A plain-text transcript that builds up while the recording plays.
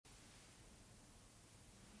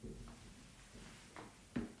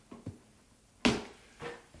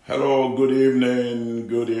Hello, good evening,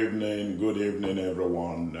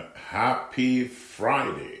 everyone. Happy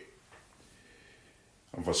Friday.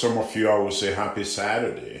 And for some of you, I will say happy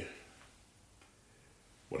Saturday.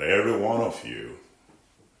 With every one of you,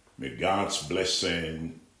 may God's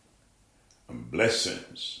blessing and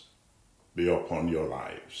blessings be upon your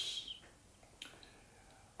lives.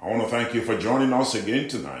 I want to thank you for joining us again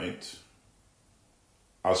tonight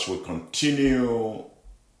as we continue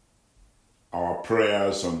our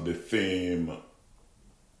prayers on the theme,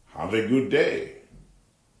 have a good day.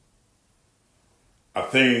 I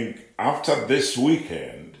think after this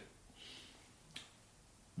weekend,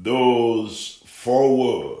 those 4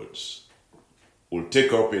 words will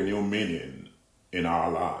take up a new meaning in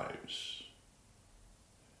our lives.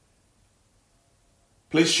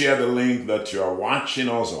 Please share the link that you are watching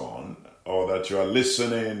us on or that you are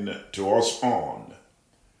listening to us on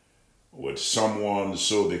with someone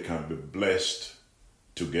so they can be blessed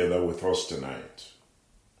together with us tonight.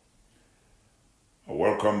 I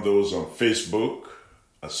welcome those on Facebook.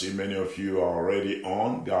 I see many of you are already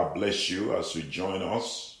on. God bless you as you join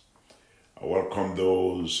us. I welcome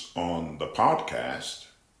those on the podcast.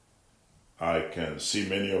 I can see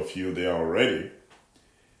many of you there already.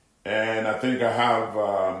 And I think I have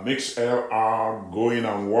MixLR going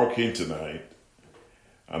and working tonight.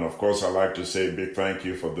 And of course, I'd like to say a big thank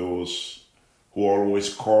you for those who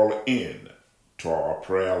always call in to our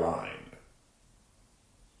prayer line.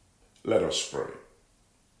 Let us pray.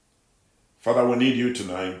 Father, we need you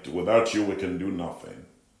tonight. Without you, we can do nothing.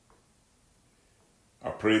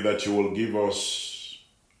 I pray that you will give us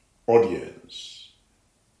audience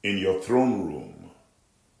in your throne room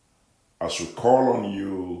as we call on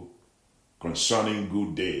you concerning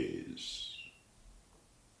good days.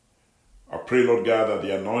 I pray, Lord God, that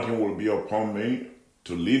the anointing will be upon me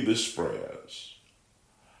to lead these prayers,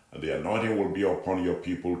 and the anointing will be upon your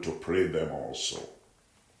people to pray them also.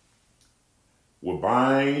 We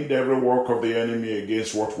bind every work of the enemy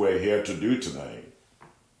against what we're here to do tonight.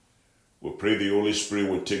 We pray the Holy Spirit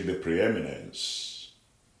will take the preeminence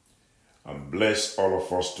and bless all of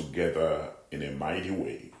us together in a mighty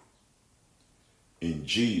way. In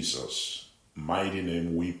Jesus' mighty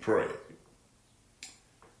name we pray.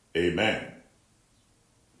 Amen.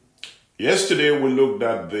 Yesterday we looked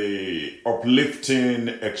at the uplifting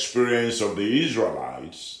experience of the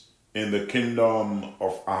Israelites in the kingdom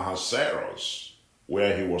of Ahasuerus,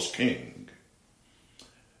 where he was king.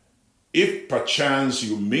 If perchance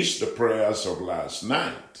you missed the prayers of last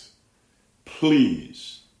night,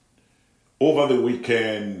 please, over the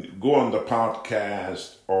weekend, go on the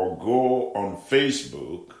podcast or go on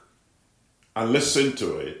Facebook and listen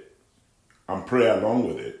to it and pray along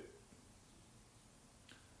with it.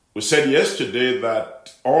 We said yesterday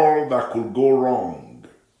that all that could go wrong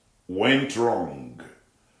went wrong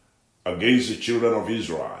against the children of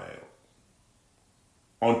Israel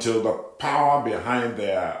until the power behind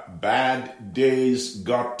their bad days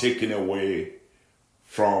got taken away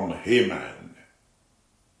from Haman.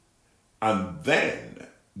 And then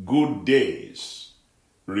good days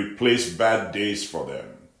replaced bad days for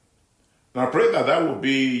them. And I pray that that will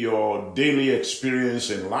be your daily experience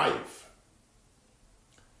in life.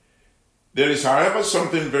 There is, however,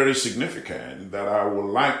 something very significant that I would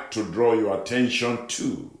like to draw your attention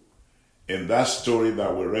to in that story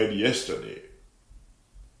that we read yesterday.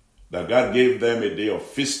 That God gave them a day of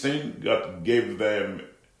feasting, God gave them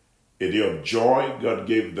a day of joy, God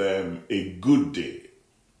gave them a good day.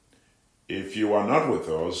 If you are not with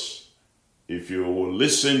us, if you will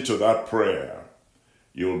listen to that prayer,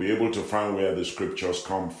 you will be able to find where the scriptures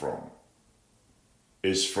come from.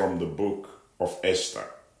 It's from the book of Esther.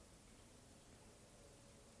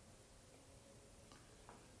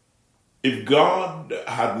 If God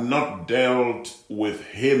had not dealt with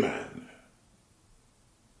Haman,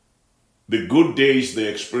 the good days they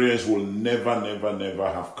experienced will never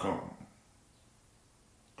have come.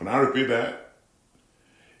 Can I repeat that?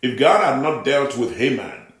 If God had not dealt with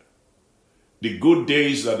Haman, the good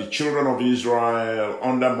days that the children of Israel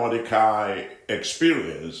under Mordecai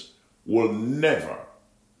experienced will never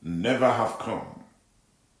have come.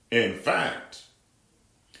 In fact,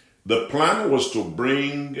 the plan was to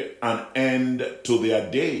bring an end to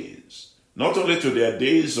their days, not only to their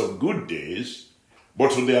days of good days,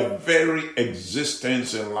 but to their very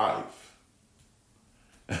existence in life.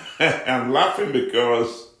 I'm laughing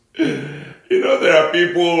because, there are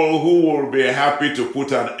people who will be happy to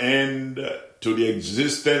put an end to the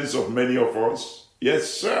existence of many of us. Yes,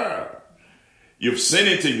 sir. You've seen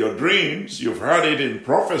it in your dreams. You've heard it in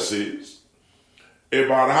prophecies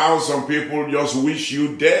about how some people just wish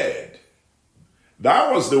you dead.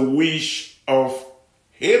 That was the wish of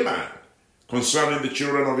Haman concerning the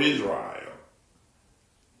children of Israel.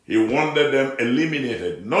 He wanted them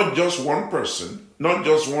eliminated, not just one person, not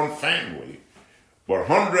just one family, but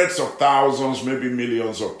hundreds of thousands, maybe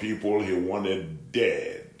millions of people he wanted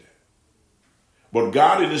dead. But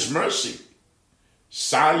God in his mercy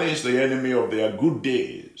silenced the enemy of their good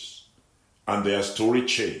days, and their story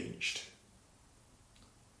changed.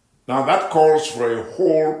 Now that calls for a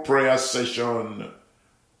whole prayer session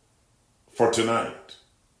for tonight.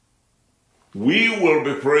 We will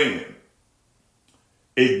be praying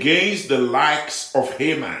against the likes of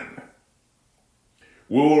Haman.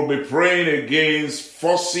 We will be praying against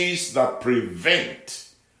forces that prevent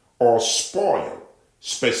or spoil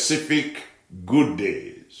specific good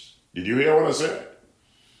days. Did you hear what I said?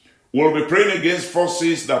 We'll be praying against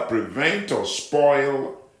forces that prevent or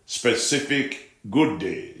spoil specific good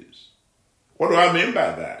days. What do I mean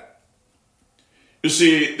by that? You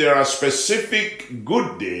see, there are specific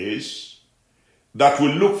good days that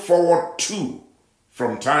we look forward to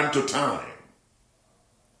from time to time.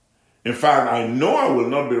 In fact, I know I will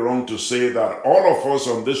not be wrong to say that all of us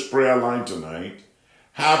on this prayer line tonight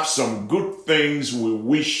have some good things we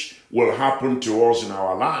wish will happen to us in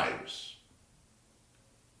our lives.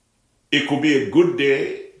 It could be a good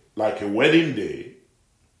day, like a wedding day.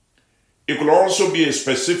 It could also be a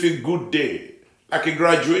specific good day, like a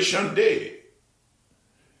graduation day.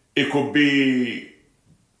 It could be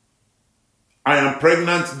I am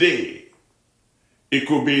pregnant day. It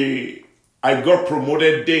could be I got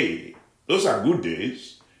promoted day. Those are good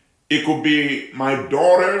days. It could be my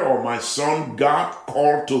daughter or my son got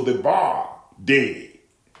called to the bar day.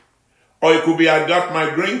 Or it could be I got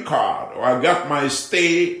my green card, or I got my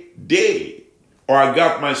stay day, or I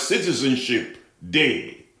got my citizenship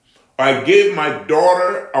day, or I gave my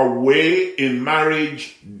daughter away in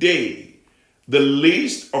marriage day. The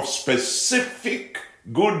list of specific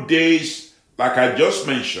good days, like I just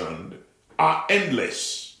mentioned, are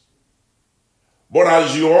endless. But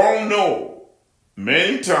as you all know,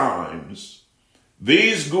 many times,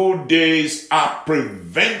 these good days are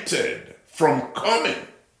prevented from coming.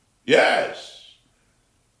 Yes.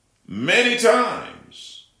 Many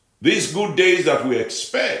times, these good days that we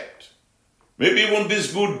expect, maybe even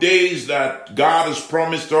these good days that God has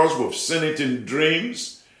promised us, we've seen it in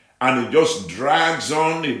dreams, and it just drags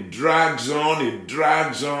on, it drags on, it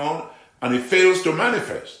drags on, and it fails to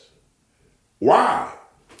manifest. Why?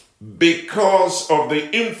 Because of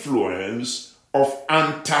the influence of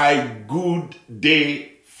anti-good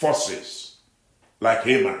day forces, like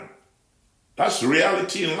Haman. That's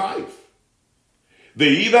reality in life. They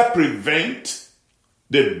either prevent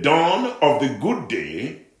the dawn of the good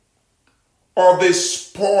day, or they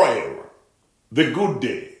spoil the good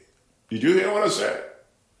day. Did you hear what I said?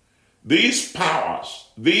 These powers,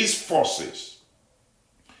 these forces,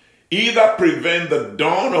 either prevent the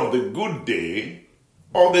dawn of the good day,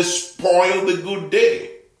 or they spoil the good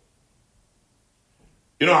day.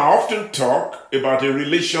 You know, I often talk about a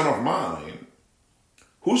relation of mine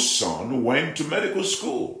whose son went to medical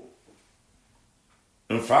school.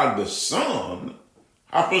 In fact, the son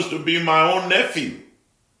happens to be my own nephew.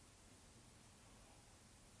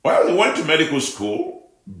 Well, he went to medical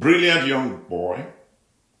school, brilliant young boy.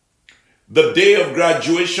 The day of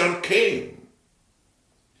graduation came,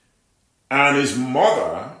 and his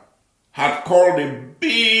mother had called a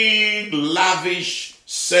big, lavish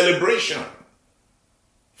celebration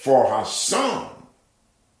for her son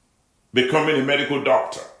becoming a medical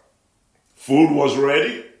doctor. Food was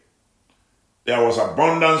ready. There was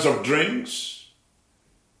abundance of drinks.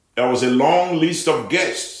 There was a long list of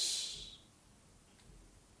guests.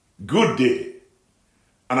 Good day.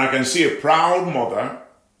 And I can see a proud mother,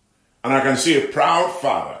 and I can see a proud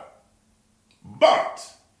father.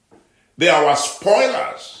 But there were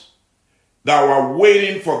spoilers that were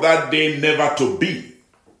waiting for that day never to be.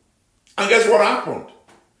 And guess what happened?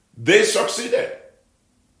 They succeeded.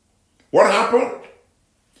 What happened?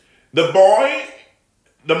 The boy,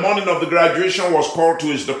 the morning of the graduation, was called to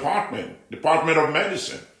his Department of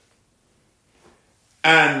Medicine,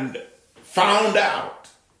 and found out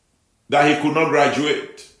that he could not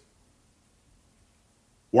graduate.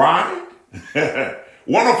 Why?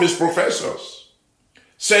 One of his professors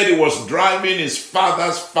said he was driving his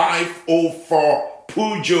father's 504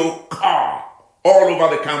 Peugeot car all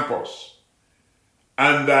over the campus,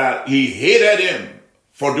 and that he hated him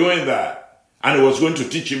for doing that, and he was going to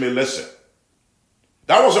teach him a lesson.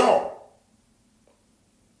 That was all.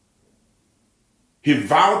 He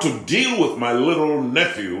vowed to deal with my little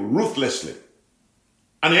nephew ruthlessly,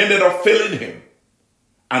 and he ended up failing him,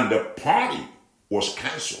 and the party was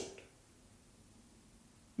cancelled.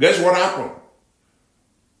 Guess what happened?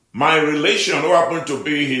 my relation, who happened to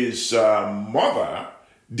be his mother,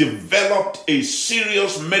 developed a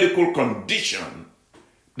serious medical condition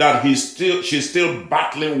that she's still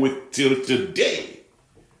battling with till today,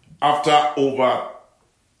 after over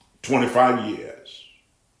 25 years.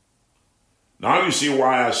 Now you see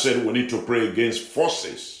why I said we need to pray against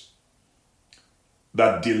forces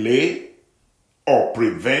that delay or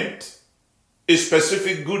prevent a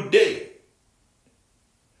specific good day.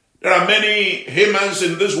 There are many Hamans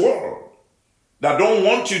in this world that don't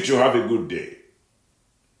want you to have a good day.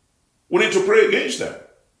 We need to pray against them.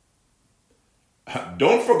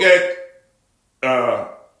 Don't forget,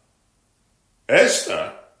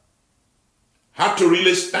 Esther had to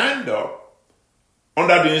really stand up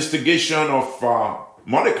under the instigation of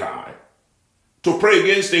Mordecai to pray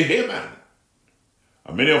against the Haman.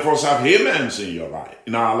 And many of us have Hamans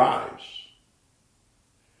in our lives.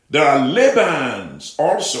 There are Labans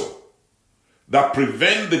also that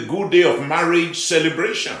prevent the good day of marriage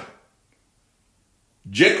celebration.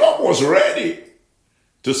 Jacob was ready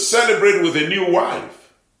to celebrate with a new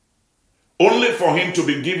wife, only for him to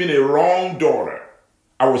be given a wrong daughter.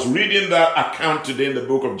 I was reading that account today in the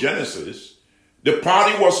book of Genesis. The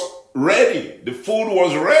party was ready. The food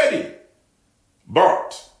was ready.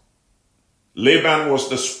 But Laban was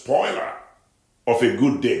the spoiler of a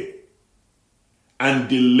good day and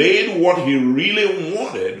delayed what he really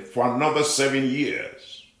wanted for another 7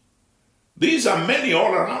 years. These are many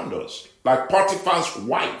all around us, like Potiphar's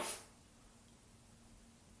wife.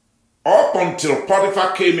 Up until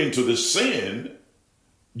Potiphar came into the scene,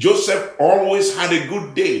 Joseph always had a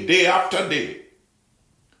good day, day after day.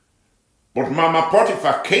 But Mama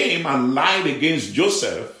Potiphar came and lied against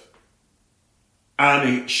Joseph,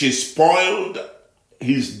 and she spoiled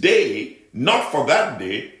his day, not for that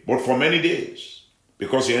day, but for many days,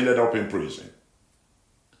 because he ended up in prison.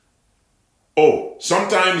 Oh,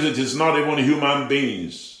 sometimes it is not even human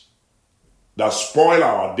beings that spoil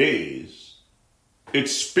our days.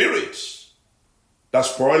 It's spirits that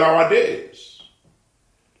spoil our days.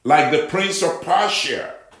 Like the prince of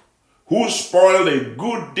Persia, who spoiled a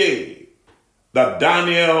good day that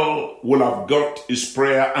Daniel would have got his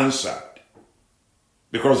prayer answered.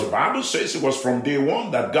 Because the Bible says it was from day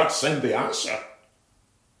one that God sent the answer.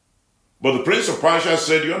 But the prince of Persia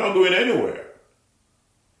said, "You're not going anywhere."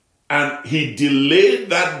 And he delayed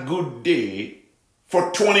that good day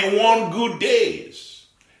for 21 good days.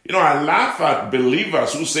 You know, I laugh at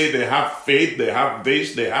believers who say they have faith, they have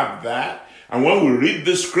this, they have that. And when we read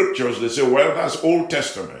the scriptures, they say, well, that's Old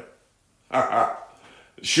Testament.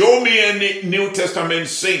 Show me any New Testament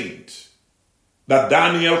saint that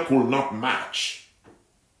Daniel could not match.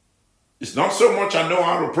 It's not so much I know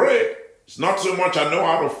how to pray. It's not so much I know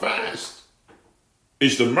how to fast.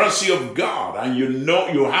 It's the mercy of God. And you know,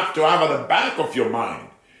 you have to have at the back of your mind,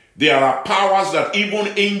 there are powers that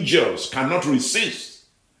even angels cannot resist.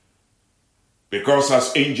 Because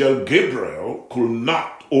as angel Gabriel could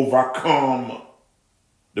not overcome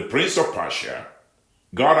the prince of Persia,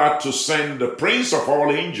 God had to send the prince of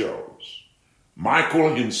all angels,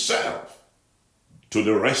 Michael himself, to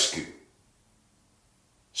the rescue.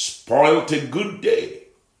 Spoiled a good day.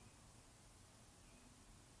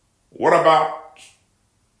 What about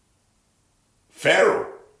Pharaoh?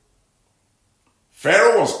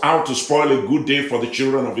 Pharaoh was out to spoil a good day for the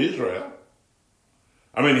children of Israel.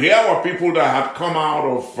 I mean, here were people that had come out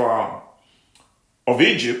of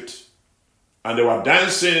Egypt, and they were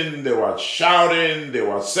dancing, they were shouting, they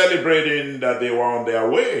were celebrating that they were on their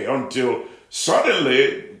way, until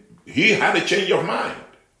suddenly he had a change of mind.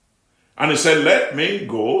 And he said, let me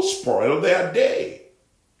go spoil their day.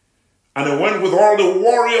 And he went with all the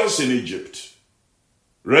warriors in Egypt,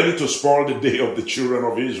 ready to spoil the day of the children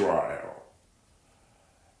of Israel.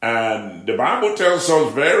 And the Bible tells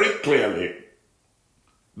us very clearly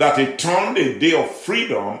that it turned a day of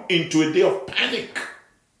freedom into a day of panic.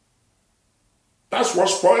 That's what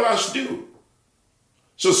spoilers do.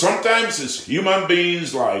 So sometimes it's human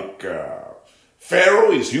beings like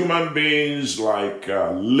Pharaoh, is human beings like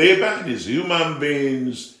Laban, is human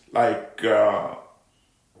beings like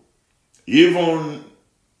even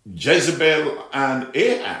Jezebel and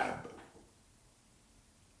Ahab.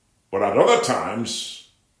 But at other times,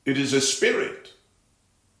 it is a spirit,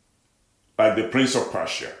 like the prince of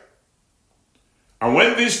Persia. And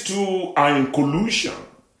when these two are in collusion,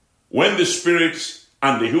 when the spirits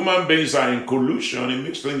and the human beings are in collusion, it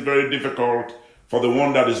makes things very difficult for the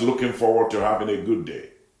one that is looking forward to having a good day.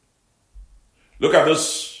 Look at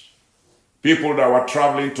those people that were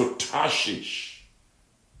traveling to Tarshish.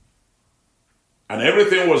 And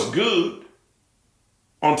everything was good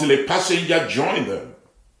until a passenger joined them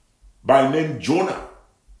by name Jonah.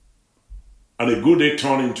 and a good day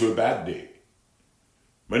turned into a bad day.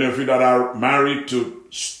 Many of you that are married to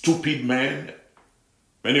stupid men,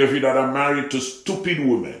 many of you that are married to stupid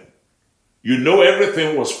women, you know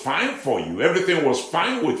everything was fine for you, everything was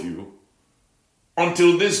fine with you,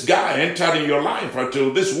 until this guy entered in your life,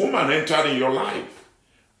 until this woman entered in your life,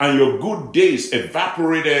 and your good days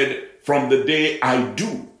evaporated from the day I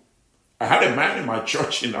do. I had a man in my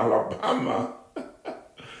church in Alabama.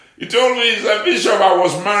 He told me, he said, Bishop, I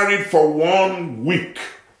was married for 1 week.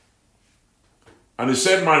 And he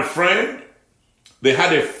said, my friend, they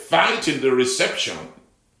had a fight in the reception.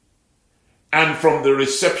 And from the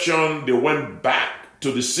reception, they went back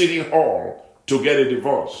to the city hall to get a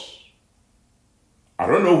divorce. I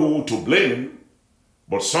don't know who to blame,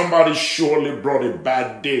 but somebody surely brought a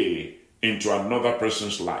bad day into another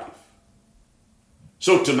person's life.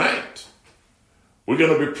 So tonight, we're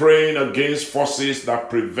going to be praying against forces that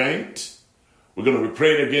prevent. We're going to be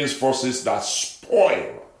praying against forces that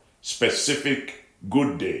spoil specific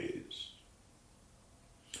good days.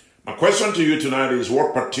 My question to you tonight is,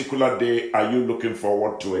 what particular day are you looking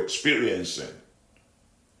forward to experiencing?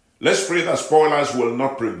 Let's pray that spoilers will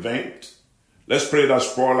not prevent. Let's pray that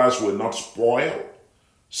spoilers will not spoil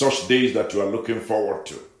such days that you are looking forward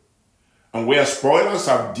to. And where spoilers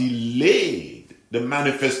have delayed the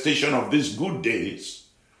manifestation of these good days,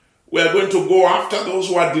 we are going to go after those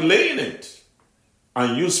who are delaying it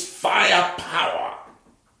and use firepower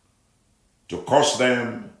to cause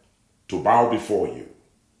them to bow before you.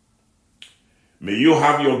 May you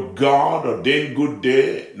have your God-ordained good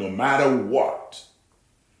day no matter what.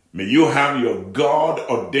 May you have your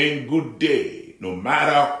God-ordained good day no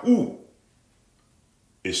matter who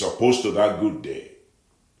is opposed to that good day.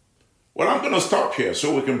 Well, I'm going to stop here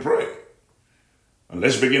so we can pray. And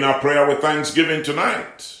let's begin our prayer with thanksgiving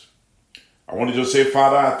tonight. I want you to say,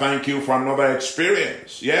 Father, I thank you for another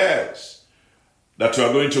experience, yes, that you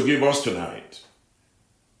are going to give us tonight.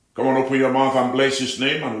 Come on, open your mouth and bless his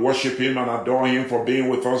name and worship him and adore him for being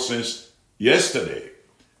with us since yesterday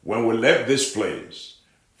when we left this place.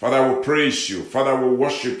 Father, we praise you. Father, we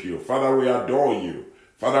worship you. Father, we adore you.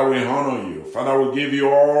 Father, we honor you. Father, we give you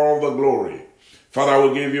all the glory. Father,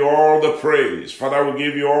 we give you all the praise. Father, we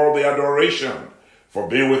give you all the adoration for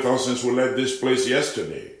being with us since we left this place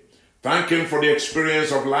yesterday. Thank him for the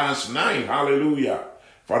experience of last night. Hallelujah.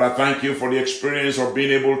 Father, thank you for the experience of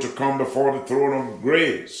being able to come before the throne of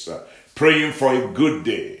grace, praying for a good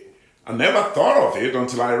day. I never thought of it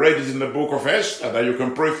until I read it in the book of Esther, that you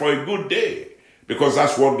can pray for a good day, because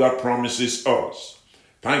that's what God promises us.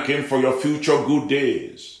 Thank him for your future good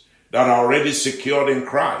days that are already secured in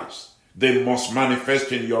Christ. They must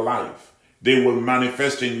manifest in your life. They will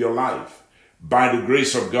manifest in your life by the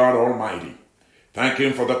grace of God Almighty. Thank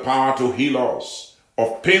him for the power to heal us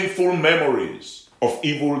of painful memories of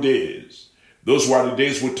evil days. Those were the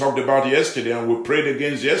days we talked about yesterday and we prayed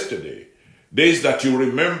against yesterday. Days that you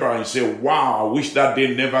remember and say, wow, I wish that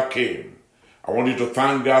day never came. I want you to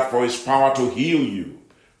thank God for his power to heal you,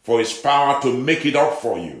 for his power to make it up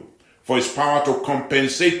for you, for his power to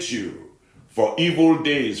compensate you for evil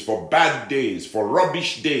days, for bad days, for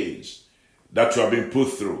rubbish days that you have been put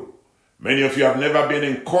through. Many of you have never been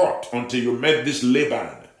in court until you met this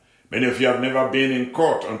Laban. Many of you have never been in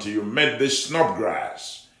court until you met this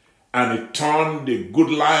Snodgrass. And it turned a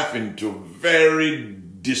good life into very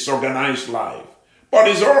disorganized life. But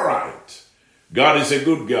it's all right. God is a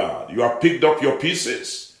good God. You have picked up your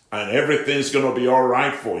pieces and everything's going to be all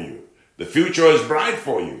right for you. The future is bright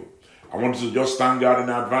for you. I want you to just thank God in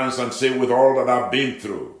advance and say, with all that I've been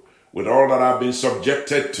through, with all that I've been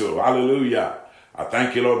subjected to, hallelujah, I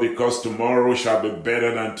thank you, Lord, because tomorrow shall be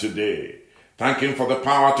better than today. Thank him for the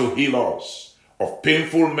power to heal us of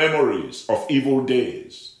painful memories of evil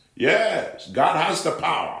days. Yes, God has the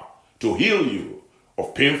power to heal you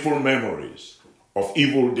of painful memories of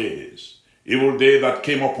evil days. Evil day that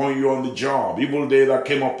came upon you on the job. Evil day that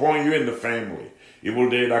came upon you in the family. Evil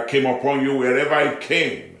day that came upon you wherever it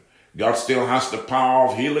came. God still has the power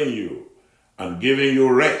of healing you and giving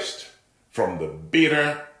you rest from the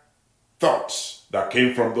bitter thoughts that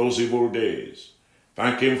came from those evil days.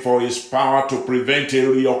 Thank him for his power to prevent a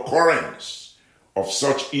reoccurrence of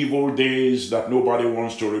such evil days that nobody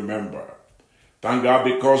wants to remember. Thank God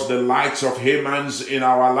because the likes of Hamans in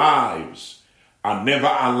our lives are never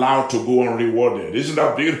allowed to go unrewarded. Isn't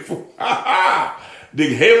that beautiful?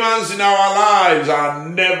 The Hamans in our lives are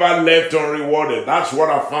never left unrewarded. That's what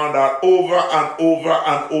I found out over and over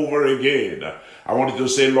and over again. I wanted to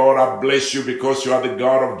say, Lord, I bless you because you are the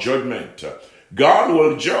God of judgment. God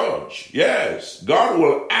will judge. Yes, God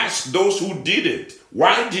will ask those who did it,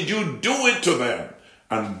 why did you do it to them?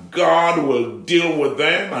 and God will deal with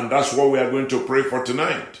them, and that's what we are going to pray for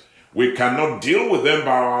tonight. We cannot deal with them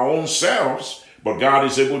by our own selves, but God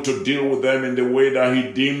is able to deal with them in the way that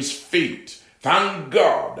He deems fit. Thank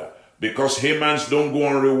God, because Hamans don't go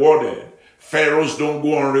unrewarded. Pharaohs don't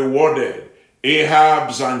go unrewarded.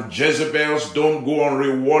 Ahabs and Jezebels don't go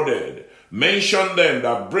unrewarded. Mention them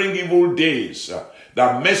that bring evil days,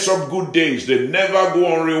 that mess up good days. They never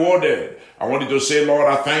go unrewarded. I want you to say,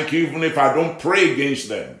 Lord, I thank you, even if I don't pray against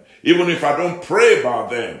them, even if I don't pray about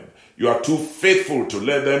them, you are too faithful to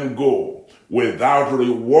let them go without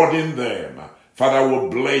rewarding them. Father, we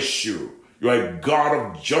bless you. You are a God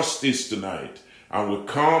of justice tonight. And we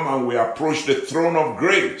come and we approach the throne of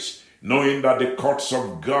grace, knowing that the courts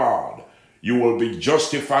of God, you will be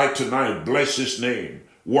justified tonight. Bless His name.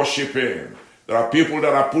 Worship Him. There are people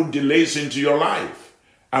that have put delays into your life.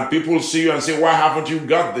 And people see you and say, why haven't you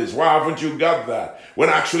got this? Why haven't you got that? When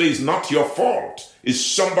actually it's not your fault. It's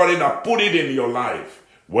somebody that put it in your life.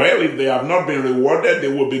 Well, if they have not been rewarded, they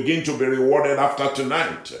will begin to be rewarded after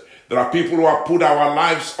tonight. There are people who have put our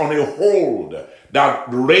lives on a hold, that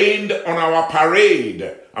rained on our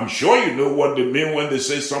parade. I'm sure you know what they mean when they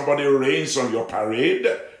say somebody rains on your parade.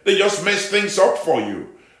 They just mess things up for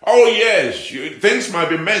you. Oh yes, things might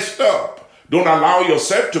be messed up. Don't allow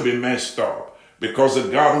yourself to be messed up. Because the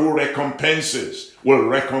God who recompenses will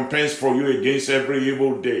recompense for you against every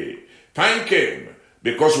evil day. Thank Him,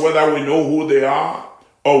 because whether we know who they are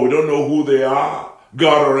or we don't know who they are,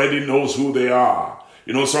 God already knows who they are.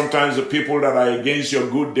 You know, sometimes the people that are against your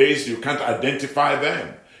good days, you can't identify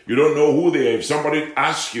them. You don't know who they are. If somebody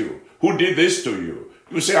asks you, who did this to you?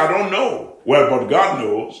 You say, I don't know. Well, but God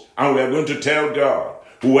knows, and we are going to tell God,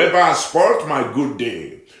 whoever has spoiled my good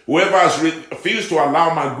day, whoever has refused to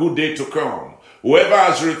allow my good day to come, whoever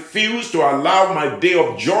has refused to allow my day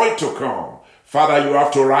of joy to come, Father, you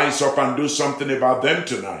have to rise up and do something about them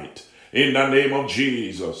tonight. In the name of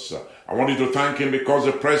Jesus. I want you to thank Him because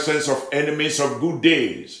the presence of enemies of good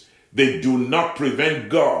days, they do not prevent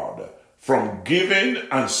God from giving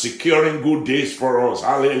and securing good days for us.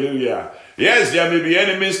 Hallelujah. Yes, there may be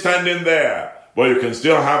enemies standing there, but you can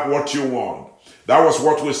still have what you want. That was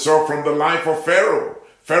what we saw from the life of Pharaoh.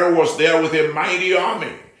 Pharaoh was there with a mighty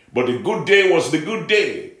army. But the good day was the good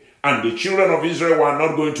day, and the children of Israel were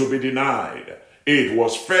not going to be denied. It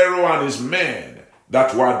was Pharaoh and his men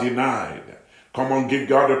that were denied. Come on, give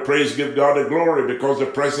God the praise, give God the glory, because the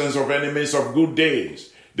presence of enemies of good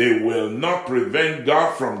days, they will not prevent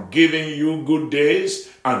God from giving you good days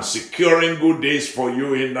and securing good days for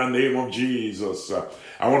you in the name of Jesus.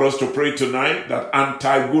 I want us to pray tonight that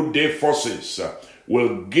anti-good day forces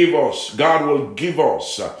will give us, God will give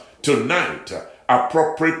us tonight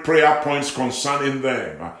appropriate prayer points concerning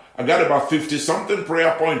them. I got about 50-something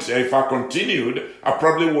prayer points. If I continued, I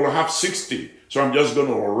probably will have 60. So I'm just going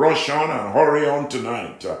to rush on and hurry on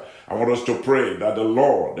tonight. I want us to pray that the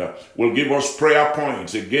Lord will give us prayer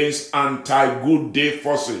points against anti-good day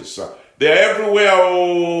forces. They're everywhere.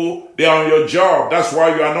 Oh, they're on your job. That's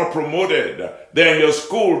why you are not promoted. They're in your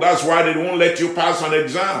school. That's why they won't let you pass an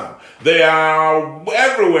exam. They are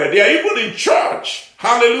everywhere. They are even in church.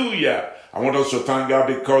 Hallelujah. I want us to thank God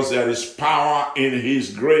because there is power in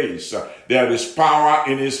His grace. There is power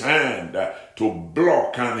in His hand to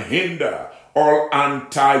block and hinder all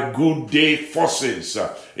anti-good day forces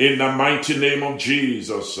in the mighty name of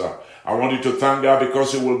Jesus. I want you to thank God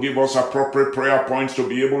because He will give us appropriate prayer points to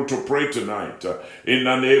be able to pray tonight. In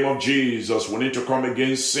the name of Jesus, we need to come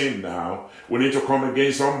against sin now. We need to come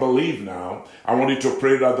against unbelief now. I want you to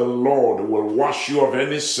pray that the Lord will wash you of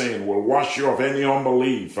any sin, will wash you of any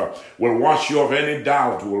unbelief, will wash you of any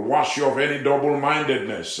doubt, will wash you of any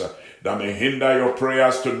double-mindedness that may hinder your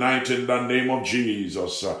prayers tonight in the name of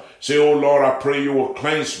Jesus. Say, oh Lord, I pray you will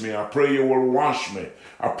cleanse me. I pray you will wash me.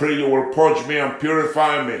 I pray you will purge me and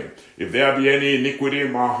purify me. If there be any iniquity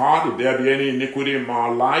in my heart, if there be any iniquity in my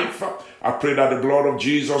life, I pray that the blood of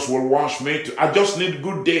Jesus will wash me. I just need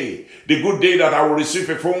good day. The good day that I will receive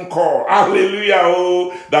a phone call. Hallelujah.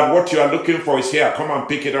 Oh, that what you are looking for is here. Come and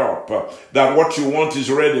pick it up. That what you want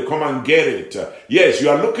is ready. Come and get it. Yes, you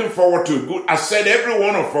are looking forward to good. I said every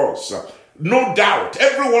one of us. No doubt,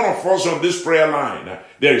 every one of us on this prayer line,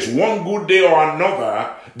 there is one good day or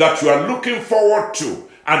another that you are looking forward to.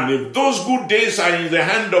 And if those good days are in the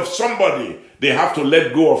hand of somebody, they have to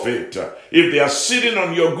let go of it. If they are sitting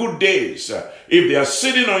on your good days,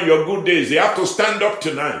 they have to stand up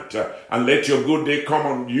tonight and let your good day come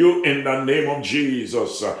on you in the name of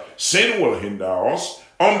Jesus. Sin will hinder us.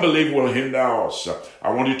 unbelief will hinder us.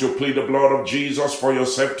 I want you to plead the blood of Jesus for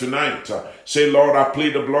yourself tonight. Say, Lord, I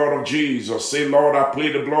plead the blood of Jesus. Say, Lord, I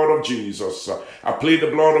plead the blood of Jesus. I plead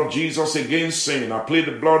the blood of Jesus against sin. I plead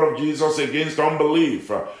the blood of Jesus against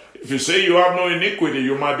unbelief. If you say you have no iniquity,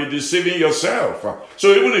 you might be deceiving yourself.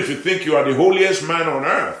 So even if you think you are the holiest man on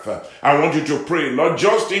earth, I want you to pray, Lord,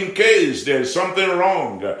 just in case there is something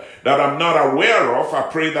wrong that I'm not aware of, I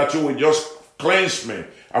pray that you will just cleanse me.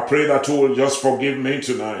 I pray that you will just forgive me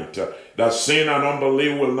tonight. That sin and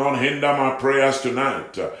unbelief will not hinder my prayers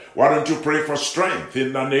tonight. Why don't you pray for strength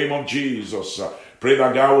in the name of Jesus? Pray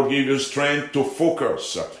that God will give you strength to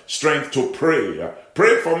focus, strength to pray.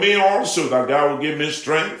 Pray for me also that God will give me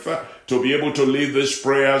strength to be able to lead these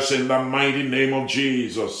prayers in the mighty name of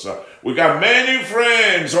Jesus. We got many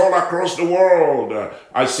friends all across the world.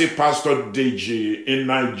 I see Pastor Deji in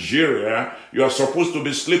Nigeria. You are supposed to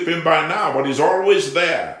be sleeping by now, but he's always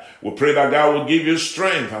there. We pray that God will give you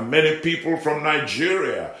strength. And many people from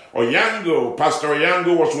Nigeria. Oyango, Pastor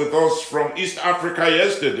Oyango was with us from East Africa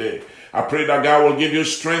yesterday. I pray that God will give you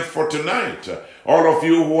strength for tonight. All of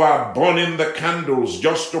you who are burning the candles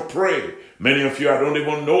just to pray. Many of you, I don't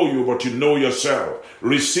even know you, but you know yourself.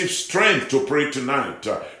 Receive strength to pray tonight.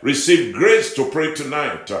 Receive grace to pray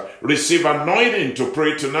tonight. Receive anointing to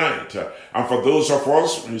pray tonight. And for those of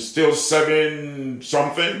us still 7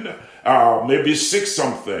 something, maybe 6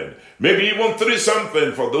 something, maybe even 3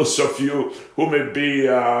 something for those of you who may be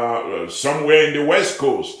somewhere in the West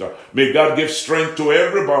Coast. May God give strength to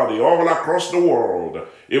everybody all across the world,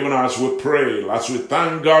 even as we pray, as we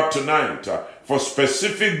thank God tonight for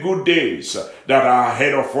specific good days that are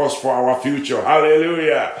ahead of us for our future.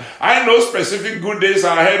 Hallelujah. I know specific good days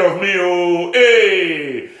are ahead of me. Oh,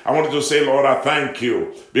 hey! I wanted to say, Lord, I thank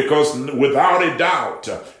you, because without a doubt,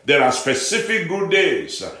 there are specific good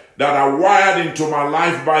days that are wired into my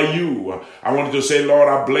life by you. I wanted to say, Lord,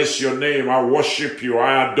 I bless your name. I worship you.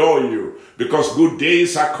 I adore you, because good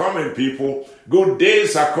days are coming, people. Good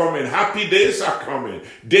days are coming. Happy days are coming.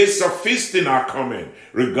 Days of feasting are coming,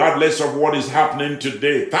 regardless of what is happening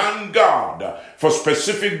today. Thank God for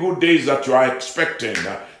specific good days that you are expecting.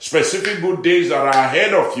 Specific good days that are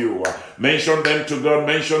ahead of you. Mention them to God.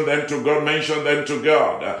 Mention them to God. Mention them to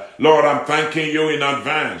God. Lord, I'm thanking you in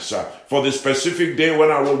advance for the specific day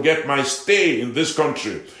when I will get my stay in this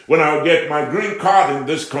country, when I will get my green card in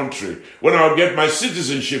this country, when I will get my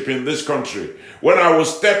citizenship in this country, when I will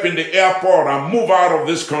step in the airport and move out of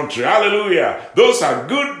this country. Hallelujah. Those are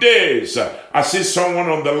good days. I see someone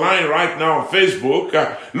on the line right now on Facebook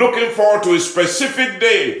looking forward to a specific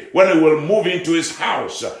day when he will move into his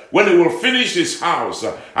house, when he will finish his house,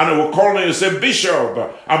 and he will call me and say, Bishop,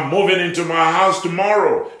 I'm moving into my house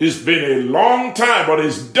tomorrow. It's been a long time, but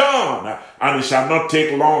it's done, and it shall not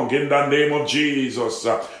take long in the name of Jesus.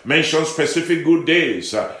 Mention specific good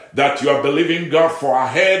days that you are believing God for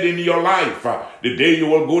ahead in your life. The day you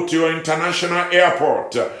will go to your international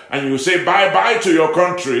airport and you say bye-bye to your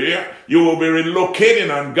country, you will be relocating,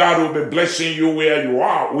 and God will be blessing you where you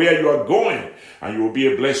are, where you are going. And you will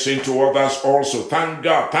be a blessing to others also. Thank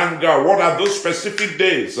God. Thank God. What are those specific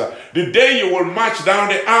days? The day you will march down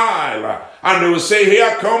the aisle and they will say,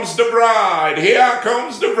 here comes the bride. Here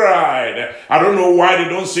comes the bride. I don't know why they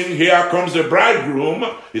don't sing, here comes the bridegroom.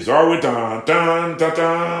 It's always dun, dun, dun,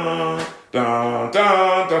 dun. Da,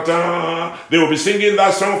 da, da, da. They will be singing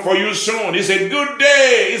that song for you soon. It's a good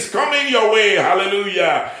day. It's coming your way.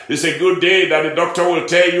 Hallelujah. It's a good day that the doctor will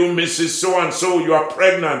tell you, Mrs. So-and-so, you are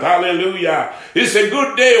pregnant. Hallelujah. It's a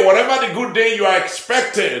good day. Whatever the good day you are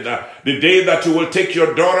expecting, the day that you will take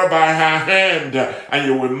your daughter by her hand and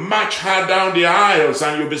you will march her down the aisles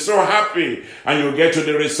and you'll be so happy, and you'll get to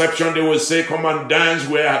the reception. They will say, come and dance.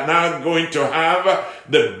 We are now going to have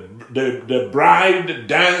the bride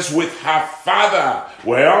dance with her father.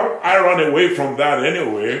 Well, I run away from that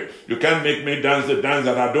anyway. You can't make me dance the dance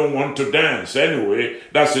that I don't want to dance. Anyway,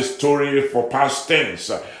 that's a story for past tense.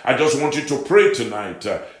 I just want you to pray tonight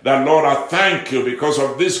that, Lord, I thank you because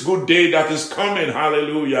of this good day that is coming.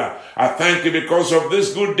 Hallelujah. I thank you because of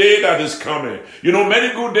this good day that is coming. You know,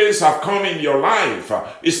 many good days have come in your life.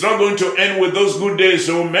 It's not going to end with those good days.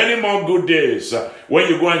 So many more good days. When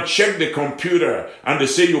you go and check the computer and they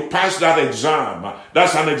say you passed that exam,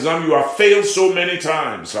 that's an exam you have failed so many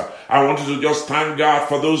times. I want you to just thank God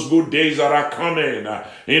for those good days that are coming.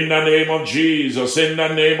 In the name of Jesus. In the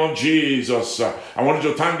name of Jesus. I want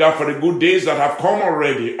you to thank God for the good days that have come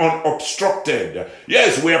already, unobstructed.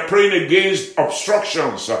 Yes, we are praying against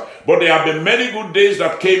obstructions, but there have been many good days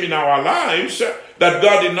that came in our lives that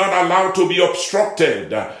God did not allow to be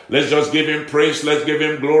obstructed. Let's just give him praise. Let's give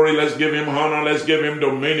him glory. Let's give him honor. Let's give him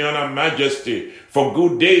dominion and majesty for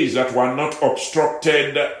good days that were not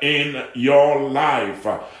obstructed in your life.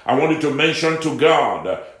 I want you to mention to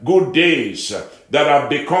God good days that have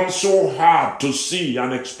become so hard to see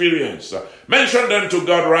and experience. Mention them to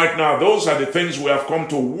God right now. Those are the things we have come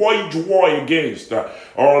to wage war against.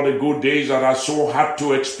 All the good days that are so hard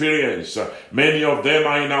to experience. Many of them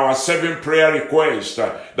are in our 7 prayer requests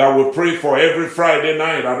that we pray for every Friday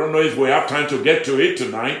night. I don't know if we have time to get to it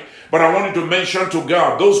tonight, but I wanted to mention to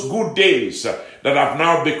God those good days that have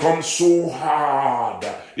now become so hard.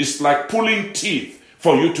 It's like pulling teeth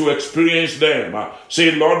for you to experience them.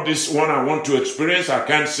 Say, Lord, this one I want to experience. I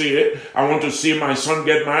can't see it. I want to see my son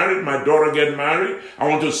get married, my daughter get married. I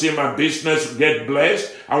want to see my business get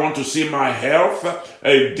blessed. I want to see my health,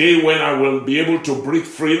 a day when I will be able to breathe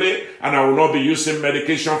freely and I will not be using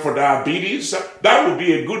medication for diabetes. That would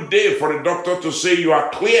be a good day for a doctor to say you are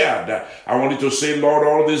cleared. I want you to say, Lord,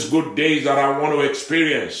 all these good days that I want to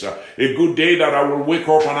experience, a good day that I will wake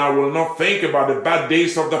up and I will not think about the bad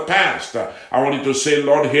days of the past. I want you to say,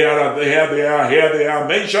 Lord, here they are.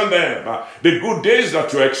 Mention them. The good days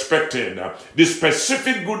that you're expecting, the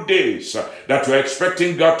specific good days that you're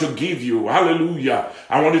expecting God to give you. Hallelujah.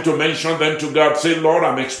 I want you to mention them to God. Say, Lord,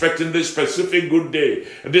 I'm expecting this specific good day.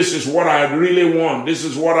 This is what I really want. This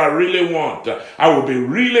is what I really want. I will be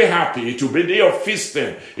really happy. It will be a day of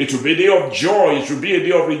feasting. It will be a day of joy. It will be a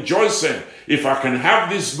day of rejoicing. If I can have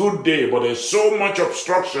this good day, but there's so much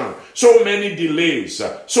obstruction, so many delays,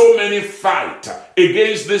 so many fight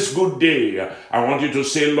against this good day, I want you to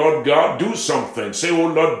say, Lord God, do something. Say, oh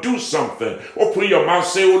Lord, do something. Open your mouth.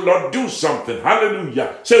 Say, oh Lord, do something.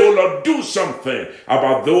 Hallelujah. Say, oh Lord, do something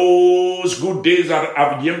about those good days that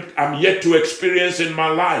I'm yet to experience in my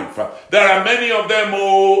life. There are many of them.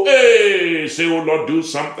 Oh, hey. Say, oh Lord, do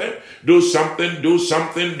something. Do something, do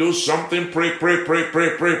something, do something. Pray.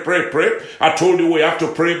 I told you we have to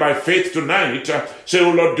pray by faith tonight. Say,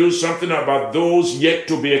 oh Lord, do something about those yet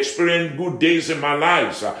to be experiencing good days in my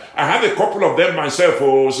lives. I have a couple of them myself,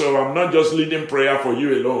 so I'm not just leading prayer for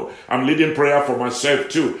you alone. I'm leading prayer for myself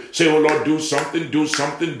too. Say, oh Lord, do something, do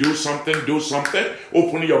something, do something, do something.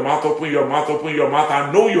 Open your mouth, open your mouth, open your mouth.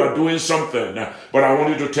 I know you are doing something, but I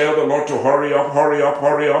want you to tell the Lord to hurry up, hurry up,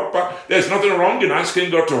 hurry up. There's nothing wrong in asking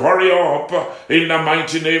God to hurry up. In the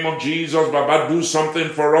mighty name of Jesus, Baba, do something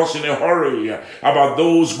for us in a hurry about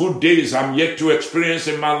those good days I'm yet to experience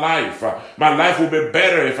in my life. My life will be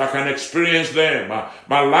better if I can experience them.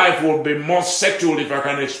 My life will be more settled if I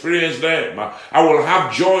can experience them. I will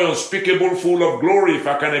have joy unspeakable, full of glory if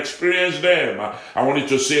I can experience them. I want you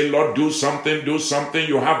to say, Lord, do something, do something.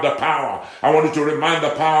 You have the power. I want you to remind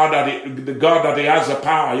the power that God that He has the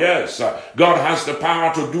power. Yes, God has the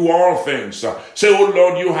power to do all things. Say, oh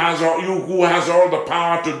Lord, you who has all the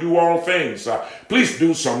power to do all things. Please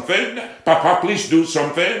do something. Papa, please do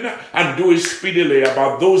something, and do it speedily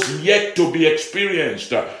about those yet to be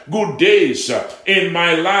experienced good days in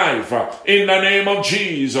my life. In the name of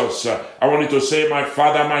Jesus, I want you to say, my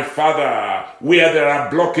Father, where there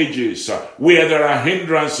are blockages, where there are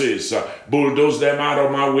hindrances, bulldoze them out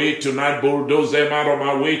of my way tonight. Bulldoze them out of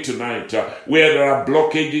my way tonight. Where there are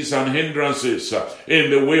blockages and hindrances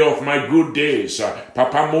in the way of my good days,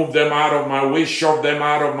 Papa, move them out of my way, shove them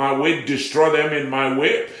out of my way, destroy them in my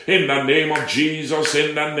way. In the name of Jesus,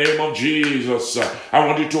 in the name of Jesus, I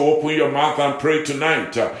want you to open your mouth and pray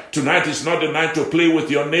tonight. Tonight is not the night to play with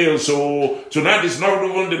your nails. So tonight is not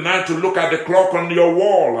even the night to look at the clock on your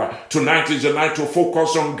wall. Tonight is the night to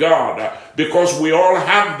focus on God, because we all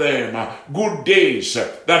have them, good days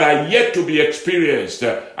that are yet to be experienced.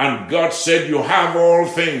 And God said, you have all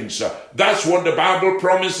things. That's what the Bible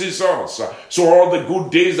promises us. So all the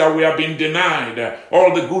good days that we have been denied,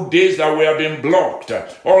 all the good days that we have been blocked,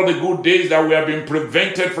 all the good days that we have been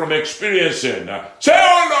prevented from experiencing, say,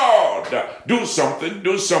 oh Lord, do something,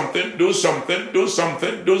 do something, do something, do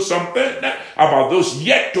something, do something about those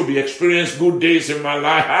yet to be experienced good days in my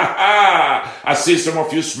life. I see some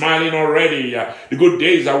of you smiling already. The good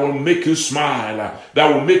days that will make you smile,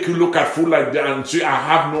 that will make you look at food like that and say, I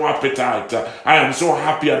have no appetite. I am so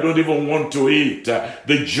happy I don't even want to eat.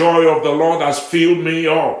 The joy of the Lord has filled me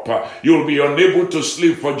up. You'll be unable to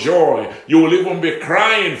sleep for joy. You will even be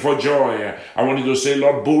crying for joy. I want you to say,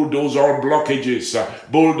 Lord, bulldoze all blockages,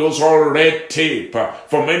 bulldoze all red tape.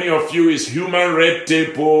 For many of you, it's human red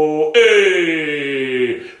tape. Oh,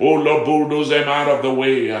 hey. Oh Lord, bulldoze them out of the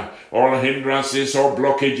way. All hindrances, all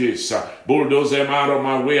blockages, bulldoze them out of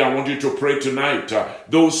my way. I want you to pray tonight.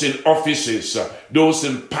 Those in offices, those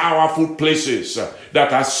in powerful places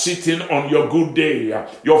that are sitting on your good day.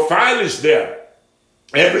 Your file is there.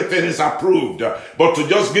 Everything is approved, but to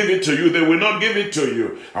just give it to you, they will not give it to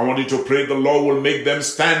you. I want you to pray the Lord will make them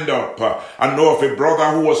stand up. I know of a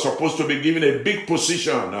brother who was supposed to be given a big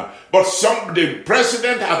position, but the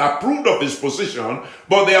president had approved of his position,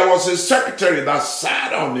 but there was a secretary that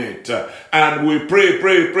sat on it, and we pray.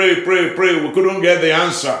 We couldn't get the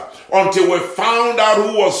answer until we found out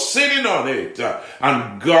who was sitting on it,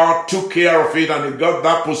 and God took care of it, and he got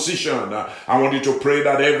that position. I want you to pray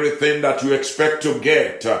that everything that you expect to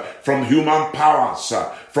get from human powers,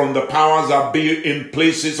 from the powers that be in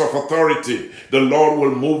places of authority, the Lord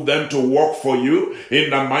will move them to work for you in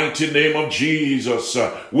the mighty name of Jesus.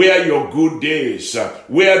 Where your good days,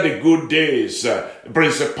 where the good days,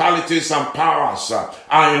 principalities and powers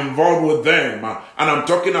are involved with them, and I'm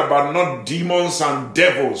talking about not demons and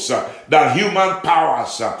devils, that human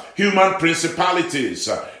powers, human principalities,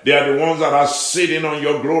 they are the ones that are sitting on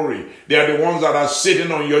your glory. They are the ones that are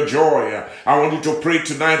sitting on your joy. I want you to pray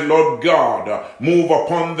tonight, Lord God, move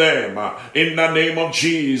upon them in the name of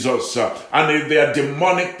Jesus. And if there are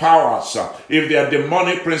demonic powers, if there are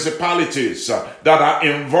demonic principalities that are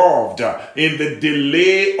involved in the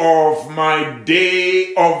delay of my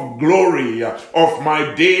day of glory, of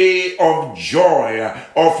my day of joy,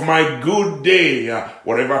 of my good day,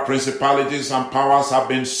 whatever principalities and powers have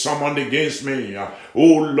been summoned against me,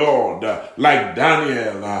 oh Lord, like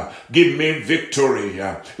Daniel, give me victory.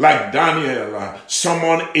 Like Daniel,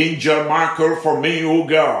 summon Angel Michael for me, oh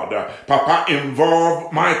God. Papa,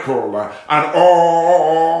 involve Michael and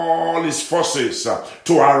all his forces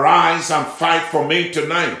to arise and fight for me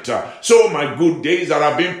tonight. So my good days that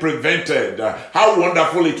have been prevented, how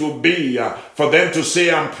wonderful it will be for them to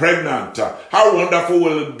say I'm pregnant. How wonderful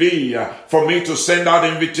will it be for me to send out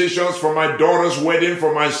invitations for my daughter's wedding,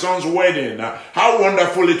 for my son's wedding. How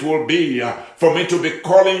wonderful it will be for me to be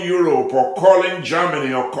calling Europe or calling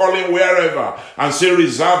Germany or calling wherever and say,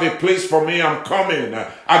 reserve a place for me, I'm coming.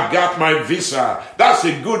 I got my visa. That's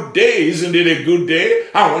a good day, isn't it a good day?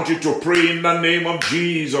 I want you to pray in the name of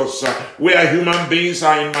Jesus. Where human beings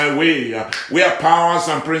are in my way, where powers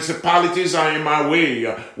and principalities are in my way,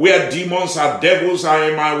 where demons and devils are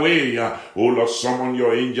in my way, oh Lord, summon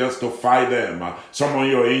your angels to fight them. Summon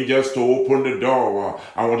your angels to open the door.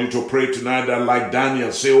 I want you to pray tonight that like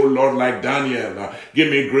Daniel, say, oh Lord, like Daniel,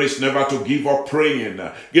 give me grace never to give up praying.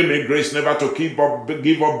 Give me grace never to give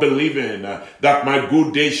up believing that my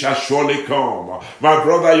good day shall surely come. My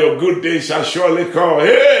brother, your good day shall surely come.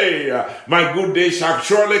 Hey, my good day shall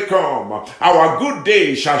surely come. Our good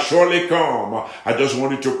day shall surely come. I just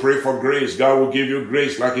want you to pray for grace. God will give you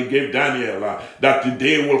grace like he gave Daniel, that the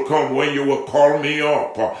day will come when you will call me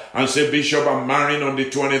up and say, Bishop, I'm marrying on the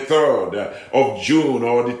 23rd of June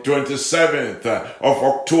or the 27th of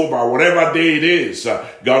October, whatever day it is.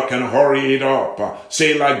 God can hurry it up.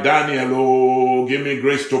 Say like Daniel, oh, give me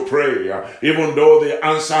grace to pray. Even though the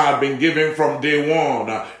answer had been given from day one,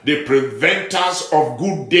 the preventers of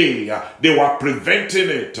good day, they were preventing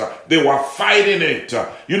it. They were fighting it.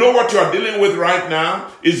 You know what you are dealing with right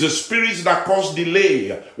now is the spirits that cause delay.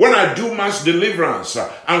 When I do mass deliverance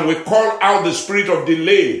and we call out the spirit of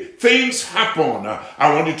delay, things happen.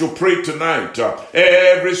 I want you to pray tonight.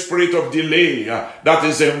 Every spirit of delay that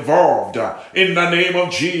is involved in the name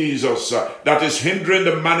of Jesus, that is hindering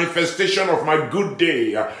the manifestation of my good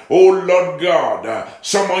day. Oh Lord God,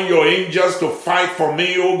 summon your angels to fight for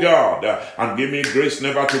me, oh God, and give me grace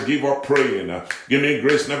never to give up praying. Give me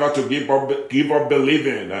grace never to give up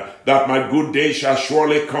believing that my good day shall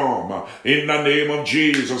surely come. In the name of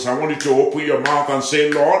Jesus, I want you to open your mouth and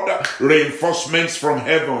say, Lord, reinforcements from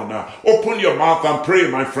heaven. Open your mouth and pray,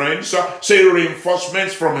 my friends. Say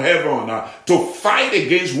reinforcements from heaven to fight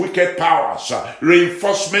against wicked powers.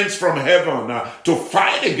 Reinforcements from heaven to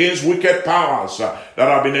fight against wicked powers that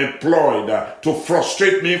have been employed to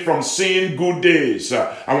frustrate me from seeing good days.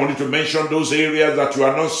 I want you to mention those areas that you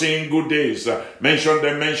are not seeing good days. Mention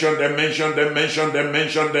them, mention them, mention them, mention them,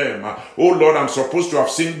 mention them. Oh Lord, I'm supposed to have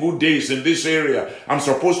seen good days in this area. I'm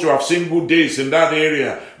supposed to have seen good days in that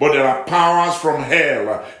area. But there are powers from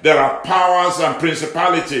hell. There are powers and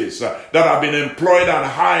principalities that have been employed and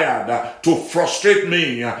hired to frustrate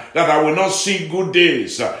me, that I will not see good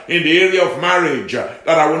days in the area of marriage, that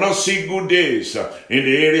I will not see good days in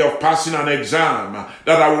the area of passing an exam,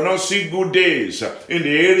 that I will not see good days in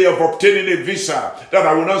the area of obtaining a visa, that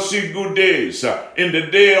I will not see good days in the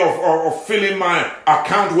day of filling my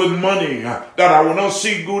account with money, that I will not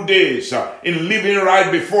see good days in living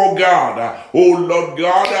right before God. Oh Lord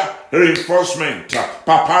God, reinforcement,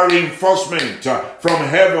 Papa, reinforcement from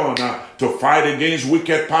heaven to fight against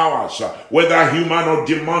wicked powers, whether human or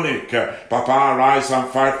demonic. Papa, arise and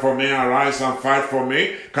fight for me, arise and fight for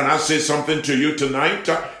me. Can I say something to you tonight?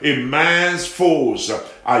 A man's foes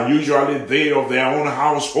are usually they of their own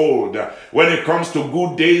household. When it comes to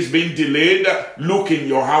good days being delayed, look in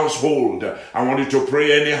your household. I want you to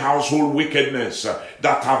pray any household wickedness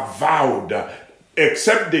that have vowed,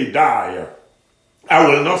 except they die, I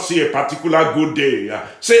will not see a particular good day.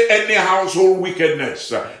 Say any household wickedness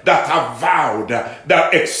that have vowed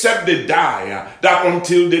that except they die, that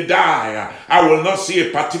until they die, I will not see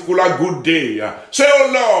a particular good day. Say,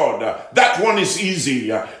 oh Lord, that one is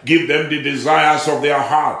easy. Give them the desires of their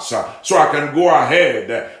hearts so I can go ahead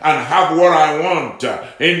and have what I want.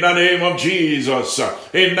 In the name of Jesus.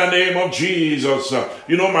 In the name of Jesus.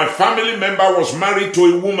 You know, my family member was married to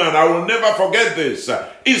a woman. I will never forget this.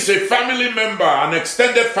 It's a family member, an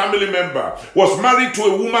extended family member, was married to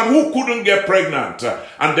a woman who couldn't get pregnant.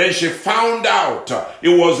 And then she found out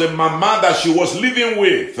it was a mama that she was living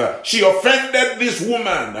with. She offended this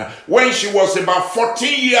woman when she was about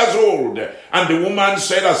 14 years old. And the woman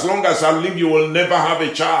said, as long as I live, you will never have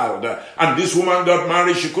a child. And this woman got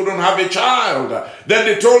married, she couldn't have a child. Then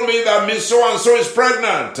they told me that Miss So-and-so is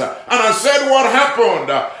pregnant. And I said, what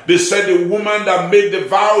happened? They said the woman that made the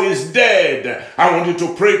vow is dead. I want you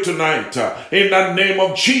to pray tonight in the name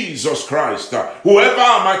of Jesus Christ. Whoever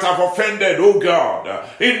might have offended, oh God,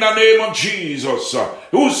 in the name of Jesus,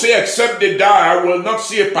 who say except they die, I will not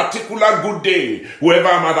see a particular good day. Whoever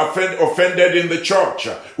might have offended in the church,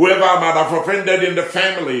 whoever might have offended in the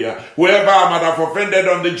family, whoever might have offended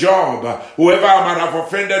on the job, whoever might have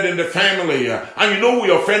offended in the family. And you know,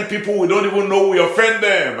 we offend people, we don't even know we offend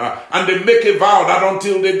them. And they make a vow that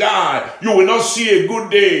until they die, you will not see a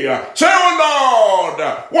good day. Say, oh Lord,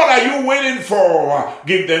 what are you waiting for?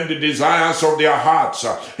 Give them the desires of their hearts.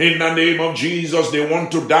 In the name of Jesus, they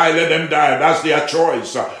want to die, let them die. That's their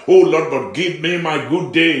choice. Oh Lord, but give me my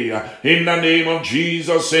good day. In the name of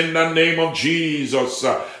Jesus, in the name of Jesus.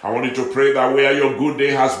 I want you to pray that where your good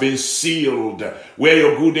day has been sealed, where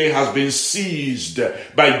your good day has been seized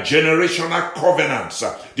by generational covenants.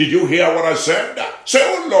 Did you hear what I said? Say,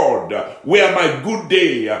 oh Lord, where my good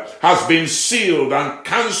day has been sealed and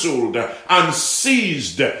cancelled and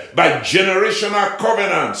seized by generational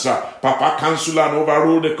covenants. Papa, cancel and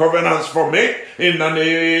overrule the covenants for me in the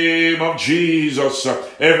name of Jesus.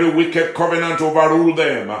 Every wicked covenant, overrule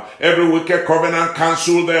them. Every wicked covenant,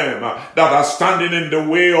 cancel them that are standing in the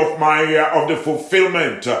way of my of the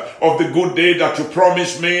fulfillment of the good day that you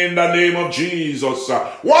promised me in the name of Jesus.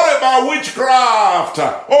 What about witchcraft?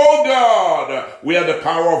 Oh God, where the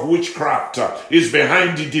power of witchcraft is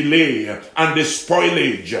behind the delay and the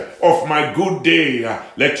spoilage of my good day,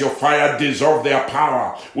 let your fire dissolve their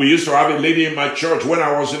power. We used to have a lady in my church when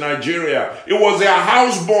I was in Nigeria. It was a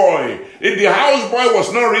houseboy. The houseboy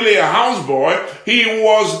was not really a houseboy. He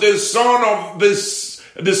was the son of the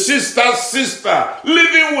sister's sister,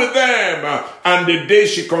 living with them. And the day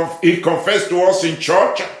he confessed to us in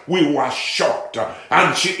church, we were shocked.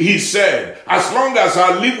 And he said, as long as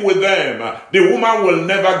I live with them, the woman will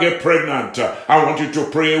never get pregnant. I want you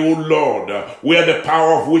to pray, oh Lord, where the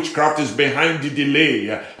power of witchcraft is behind the delay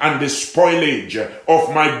and the spoilage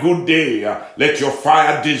of my good day, let your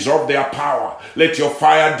fire dissolve their power. Let your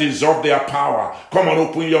fire dissolve their power. Come on,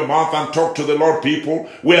 open your mouth and talk to the Lord, people,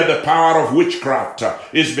 where the power of witchcraft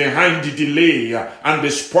is behind the delay and the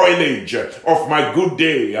spoilage of my good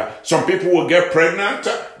day. Some people will get pregnant,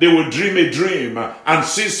 they will dream a dream and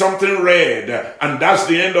see something red, and that's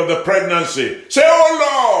the end of the pregnancy. Say,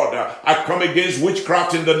 oh Lord, I come against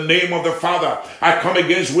witchcraft in the name of the Father. I come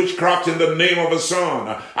against witchcraft in the name of the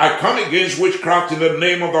Son. I come against witchcraft in the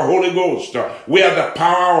name of the Holy Ghost. Where the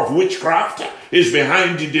power of witchcraft is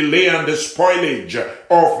behind the delay and the spoilage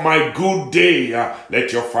of my good day,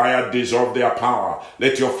 let your fire dissolve their power.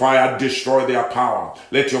 Let your fire destroy their power.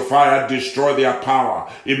 Let your fire destroy their power.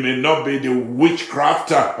 It may not be the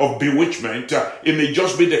witchcraft of bewitchment. It may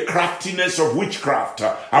just be the craftiness of witchcraft.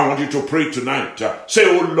 I want you to pray tonight. Say,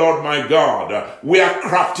 oh Lord my God, where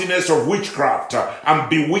craftiness of witchcraft and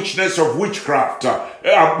bewitchness of witchcraft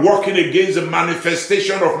are working against the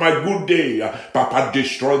manifestation of my good day, Papa,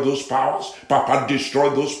 destroy those powers. Papa, destroy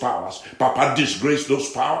those powers. Papa, disgrace those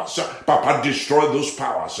powers. Papa, destroy those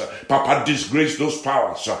powers. Papa, disgrace those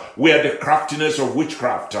powers. Where the craftiness of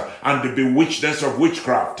witchcraft and the bewitchness of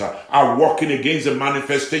witchcraft are working against the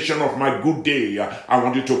manifestation of my good day, I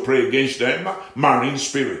want you to pray against them. Marine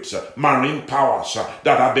spirits, marine powers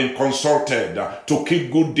that have been consulted to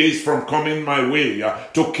keep good days from coming my way,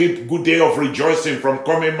 to keep good day of rejoicing from from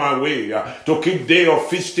coming my way, to keep day of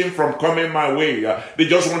feasting from coming my way. They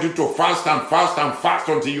just want you to fast and fast and fast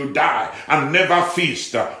until you die and never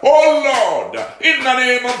feast. Oh Lord, in the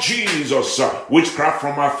name of Jesus, witchcraft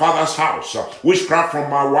from my father's house, witchcraft from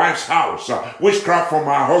my wife's house, witchcraft from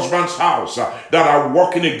my husband's house, that are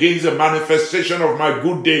working against the manifestation of my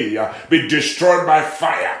good day, be destroyed by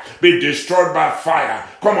fire, be destroyed by fire.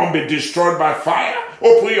 Come on, be destroyed by fire.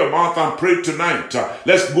 Open your mouth and pray tonight.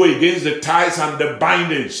 Let's go against the ties and the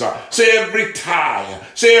bindings. Say every tie,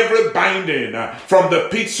 say every binding from the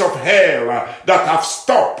pits of hell that have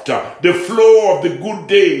stopped the flow of the good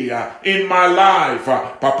day in my life.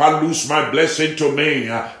 Papa, loose my blessing to me.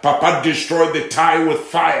 Papa, destroy the tie with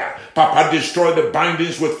fire. Papa, destroy the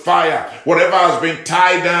bindings with fire. Whatever has been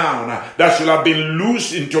tied down that should have been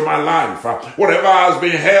loosed into my life, whatever has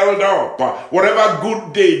been held up, whatever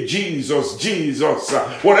good day, Jesus,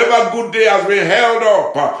 whatever good day has been held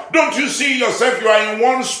up, don't you see yourself? You are in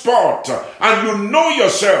one spot and you know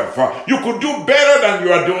yourself. You could do better than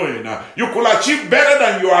you are doing. You could achieve better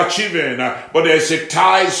than you are achieving, but there is a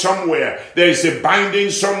tie somewhere. There is a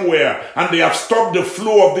binding somewhere, and they have stopped the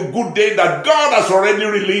flow of the good day that God has already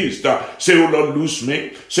released. Say, oh Lord, loose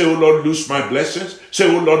me. Say, oh Lord, loose my blessings.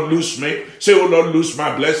 Say, oh Lord, loose me. Say, oh Lord, loose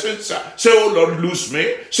my blessings. Say, oh Lord, loose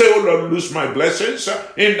me. Say, oh Lord, loose my blessings.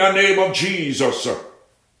 In the name of Jesus.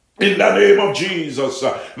 In the name of Jesus,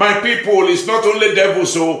 my people is not only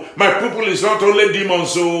devils, so my people is not only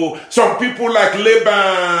demons, so some people like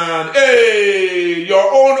Laban, hey, your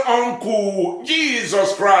own uncle,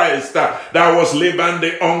 Jesus Christ, that was Laban,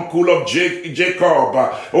 the uncle of Jacob,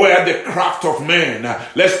 where the craft of men.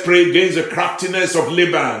 Let's pray against the craftiness of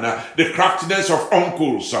Laban, the craftiness of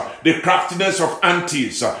uncles, the craftiness of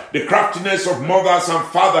aunties, the craftiness of mothers and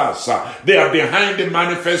fathers. They are behind the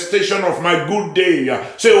manifestation of my good day.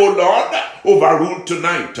 Say, oh Lord, overrule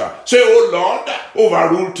tonight. Say, oh Lord,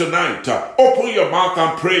 overrule tonight. Open your mouth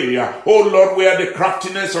and pray. Oh Lord, where the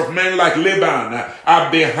craftiness of men like Laban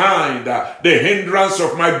are behind the hindrance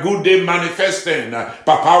of my good day manifesting.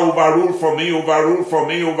 Papa, overrule for me, overrule for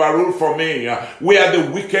me, overrule for me. Where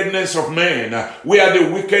the wickedness of men, where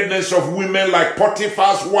the wickedness of women like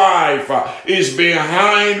Potiphar's wife is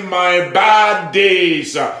behind my bad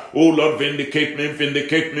days. Oh Lord, vindicate me,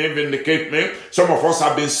 vindicate me, vindicate me. Some of us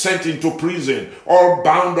have been sent into prison, all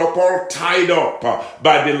bound up, all tied up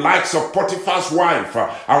by the likes of Potiphar's wife.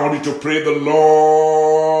 I want you to pray the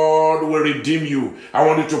Lord will redeem you. I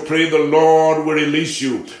want you to pray the Lord will release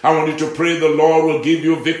you. I want you to pray the Lord will give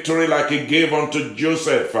you victory like he gave unto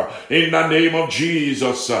Joseph. In the name of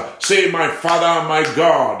Jesus, say, my Father, my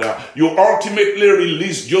God, you ultimately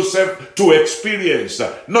released Joseph to experience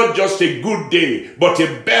not just a good day, but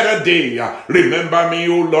a better day. Remember me,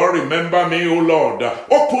 O Lord, remember me, O Lord.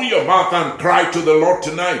 Open your mouth and cry to the Lord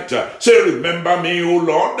tonight. Say, remember me, O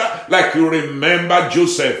Lord, like you remember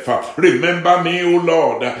Joseph. Remember me, O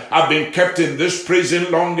Lord. I've been kept in this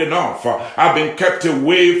prison long enough. I've been kept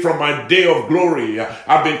away from my day of glory.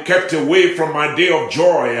 I've been kept away from my day of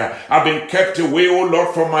joy. I've been kept away, O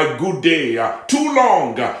Lord, from my good day too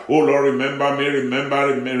long. Oh Lord, remember me,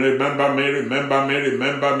 remember me, remember me, remember me,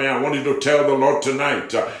 remember me. I want you to tell the Lord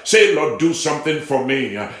tonight. Say, Lord, do something for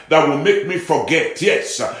me that will make me forget.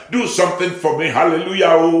 Yes, do something for me, hallelujah,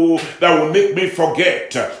 oh, that will make me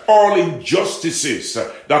forget all injustices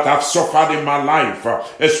that I've suffered in my life,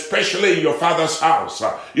 especially in your father's house.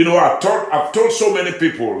 You know, I've told so many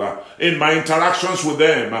people in my interactions with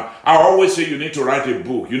them, I always say, you need to write a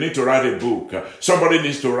book. You need to write a book. Somebody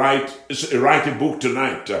needs to write a book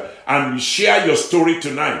tonight and share your story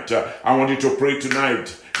tonight. I want you to pray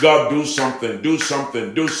tonight. God, do something, do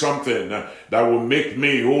something, do something that will make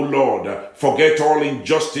me, oh Lord, forget all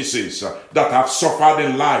injustices that I've suffered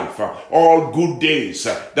in life, all good days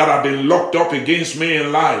that have been locked up against me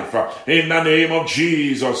in life, in the name of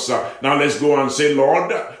Jesus. Now let's go and say,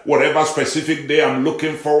 Lord, whatever specific day I'm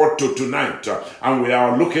looking forward to tonight, and we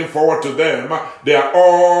are looking forward to them, they are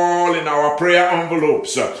all in our prayer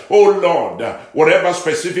envelopes. Oh Lord, whatever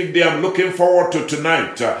specific day I'm looking forward to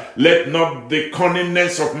tonight, let not the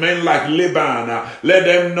cunningness of men like Laban, let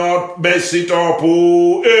them not mess it up.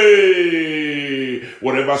 Oh, hey.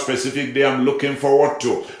 Whatever specific day I'm looking forward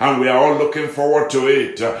to, and we are all looking forward to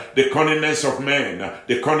it, the cunningness of men,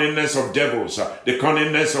 the cunningness of devils, the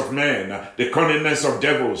cunningness of men, the cunningness of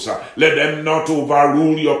devils, let them not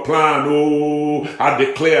overrule your plan. Oh, I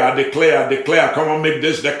declare, come on, make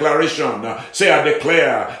this declaration. Say, I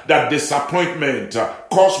declare that disappointment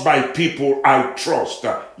caused by people I trust,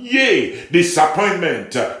 yea,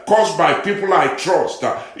 disappointment caused by people I trust,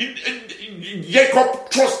 Jacob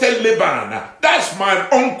trusted Laban. That's my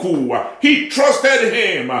uncle. He trusted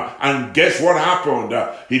him. And guess what happened?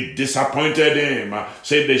 He disappointed him.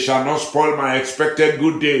 Said, they shall not spoil my expected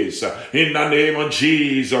good days. In the name of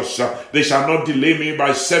Jesus. They shall not delay me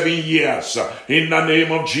by 7 years. In the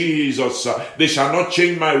name of Jesus. They shall not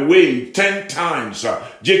change my wage 10 times.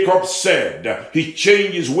 Jacob said he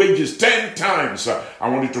changed his wages 10 times. I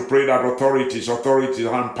want you to pray that authorities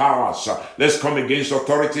and powers. Let's come against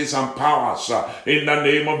authorities and powers in the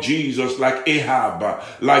name of Jesus, like Ahab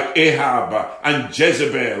and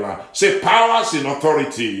Jezebel. Say powers in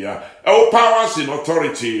authority. Oh, powers in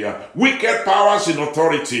authority, wicked powers in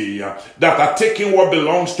authority that are taking what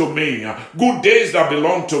belongs to me, good days that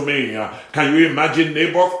belong to me. Can you imagine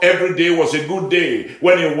Naboth? Every day was a good day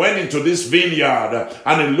when he went into this vineyard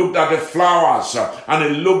and he looked at the flowers and he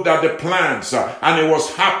looked at the plants and he was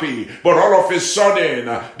happy. But all of a sudden,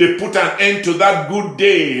 they put an end to that good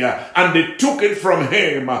day and they took it from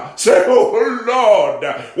him. Say, oh Lord,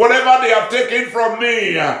 whatever they have taken from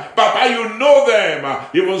me, Papa, you know them.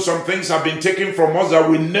 Even some things have been taken from us that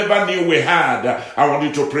we never knew we had. I want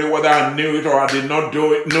you to pray whether I knew it or I did not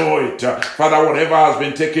know it. Father, whatever has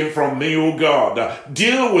been taken from me, oh God,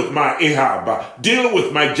 deal with my Ahab, deal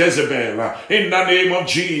with my Jezebel, in the name of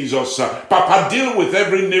Jesus. Papa, deal with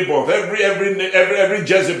every Naboth, every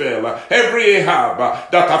Jezebel, every Ahab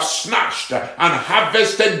that have snatched and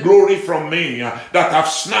harvested glory from me, that have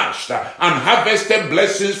snatched and harvested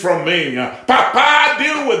blessings from me. Papa,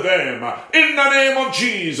 deal with them in the name of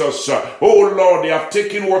Jesus. Oh Lord, they have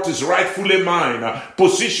taken what is rightfully mine,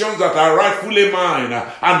 positions that are rightfully mine,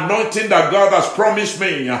 anointing that God has promised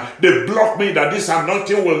me. They block me that this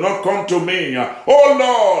anointing will not come to me. Oh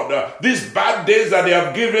Lord, these bad days that they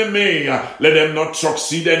have given me, let them not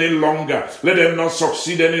succeed any longer. Let them not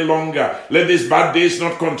succeed any longer. Let these bad days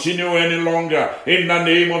not continue any longer. In the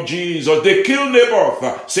name of Jesus. They killed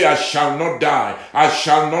Naboth. Say, I shall not die. I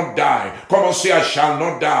shall not die. Come on, say, I shall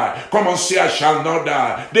not die. Come on, say, I shall not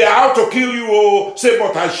die. They are out to kill you, oh. Say,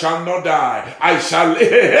 but I shall not die. I shall,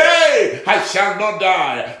 I shall not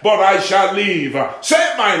die, but I shall live.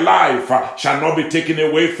 Say, my life shall not be taken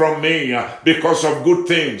away from me because of good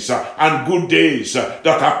things and good days that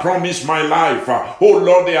I promised my life. Oh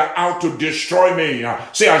Lord, they are out to destroy me.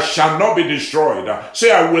 Say, I shall not be destroyed.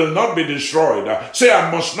 Say, I will not be destroyed. Say,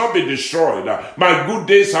 I must not be destroyed. My good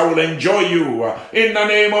days I will enjoy you in the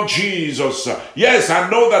name of Jesus. Yes, I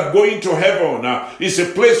know that going to heaven is a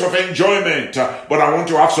place of enjoyment, but I want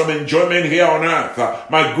to have some enjoyment here on earth.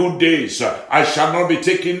 My good days I shall not be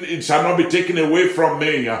taken, it shall not be taken away from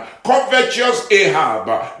me. Covetous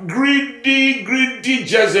Ahab, greedy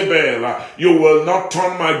Jezebel, you will not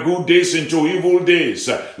turn my good days into evil days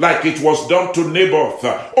like it was done to Naboth.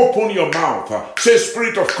 Open your mouth. Say,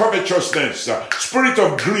 spirit of covetousness, spirit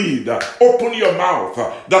of greed, open your mouth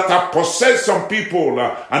that have possessed some people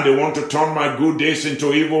and they want to turn my good days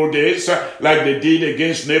into evil days like they did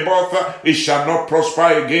against Naboth. It shall not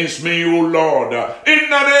prosper against me, O Lord. In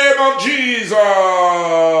the name of Jesus.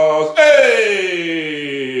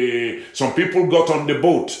 Hey! Some people got on the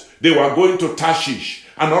boat. They were going to Tarshish.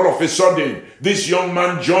 And all of a sudden, this young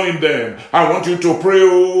man joined them. I want you to pray,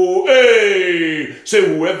 oh, hey,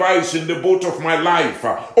 say, whoever is in the boat of my life,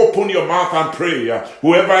 open your mouth and pray.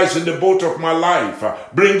 Whoever is in the boat of my life,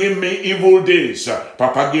 bringing me evil days,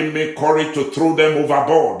 Papa, give me courage to throw them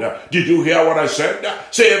overboard. Did you hear what I said?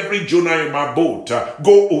 Say, every Jonah in my boat,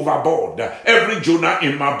 go overboard. Every Jonah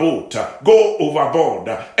in my boat, go overboard.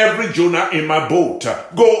 Every Jonah in my boat,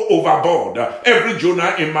 go overboard. Every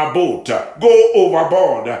Jonah in my boat, go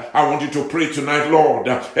overboard. I want you to pray tonight, Lord.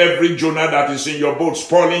 Every Jonah that is in your boat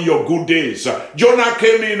spoiling your good days. Jonah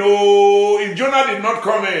came in. Oh, if Jonah did not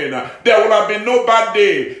come in, there would have been no bad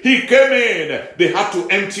day. He came in. They had to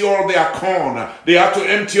empty all their corn. They had to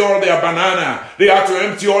empty all their banana. They had to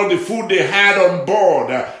empty all the food they had on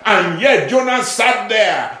board. And yet Jonah sat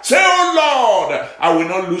there. Say, oh Lord, I will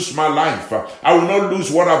not lose my life. I will not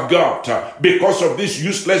lose what I've got because of this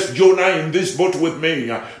useless Jonah in this boat with me.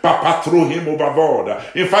 Papa, threw him overboard.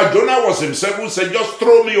 In fact, Jonah was himself who said, just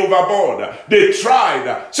throw me overboard. They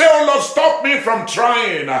tried. Say, oh Lord, stop me from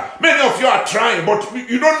trying. Many of you are trying, but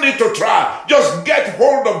you don't need to try. Just get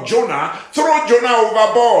hold of Jonah, throw Jonah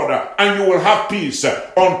overboard, and you will have peace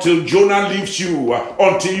until Jonah leaves you.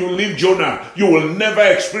 Until you leave Jonah, you will never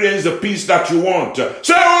experience the peace that you want.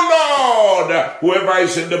 Say, oh Lord, whoever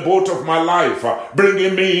is in the boat of my life,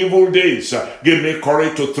 bringing me evil days, give me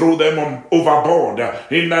courage to throw them overboard.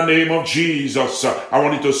 In the name of Jesus. I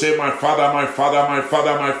want you to say, my Father, my Father, my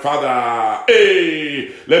Father, my Father.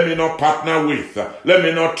 Hey, let me not partner with. Let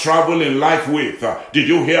me not travel in life with. Did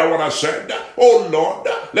you hear what I said? Oh Lord,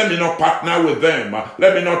 let me not partner with them.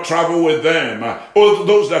 Let me not travel with them. Oh,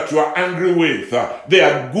 those that you are angry with, they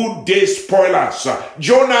are good day spoilers.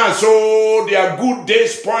 Jonas, oh, they are good day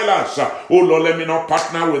spoilers. Oh Lord, let me not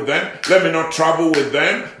partner with them. Let me not travel with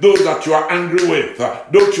them. Those that you are angry with,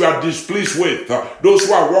 those you are displeased with, those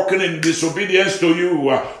who are walking in disobedience to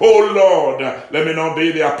you. Oh Lord, let me not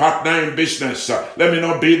be their partner in business. Let me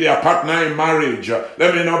not be their partner in marriage.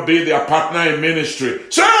 Let me not be their partner in ministry.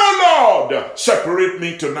 Say, oh Lord, separate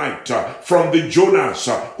me tonight from the Jonas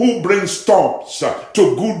who brings storms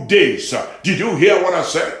to good days. Did you hear what I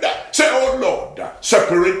said? Say, oh Lord,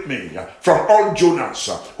 separate me from all Jonas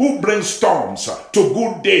who brings storms to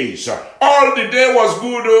good days. All the day was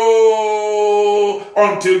good,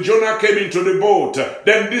 until Jonah came into the boat.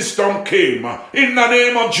 Then this storm came. In the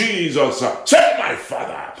name of Jesus, say, my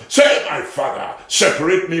Father,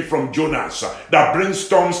 separate me from Jonas that brings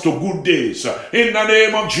storms to good days. In the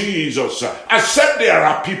name of Jesus, I said there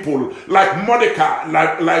are people like Mordecai,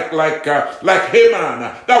 like Haman,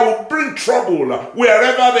 that will bring trouble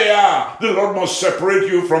wherever they are. The Lord must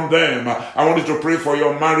separate you from them. I want you to pray for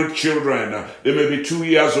your married children. They may be 2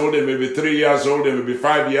 years old, they may be 3 years old, they may be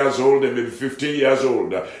 5 years old, they may be 15 years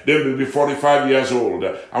old, they may be 45 years old.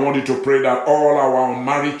 I want you to pray that all our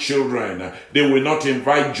unmarried children, they will not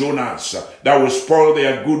invite Jonas that will spoil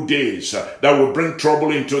their good days, that will bring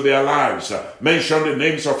trouble into their lives. Mention the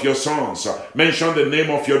names of your sons. Mention the name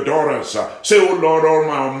of your daughters. Say, oh Lord, all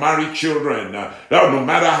my unmarried children, no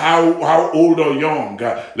matter how old or young,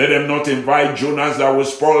 let them not invite Jonas that will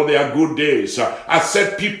spoil their good days. I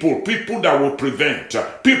said people that will prevent,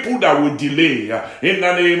 people that will delay. In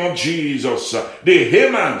the name of Jesus, the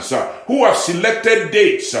Hamans who have selected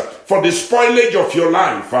dates for the spoilage of your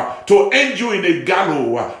life, to end you in a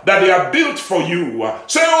gallows that they are built for you.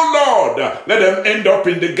 Say, oh Lord, let them end up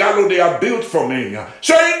in the gallows they are built for me.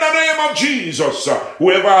 Say, in the name of Jesus,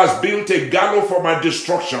 whoever has built a gallows for my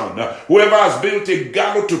destruction, whoever has built a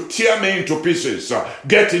gallows to tear me into pieces,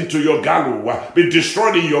 get into your gallows, be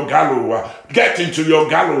destroyed in your gallows. Get into your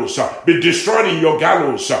gallows, be destroyed in your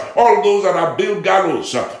gallows. All those that have built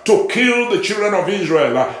gallows to kill the children of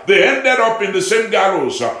Israel, they ended up in the same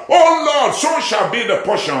gallows. Oh Lord, so shall be the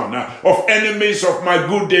portion of enemies of my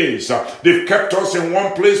good days. They've kept us in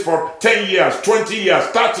one place for 10 years, 20 years,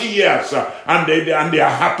 30 years, and they are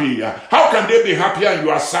happy. How can they be happy and you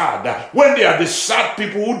are sad when they are the sad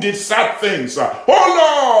people who did sad things? Oh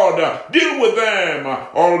Lord, deal with them.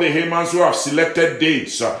 All the Hamans who have selected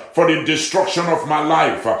dates for the destruction of my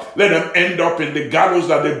life, let them end up in the gallows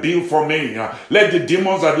that they build for me. Let the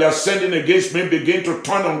demons that they are sending against me begin to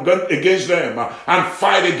turn on gun against them and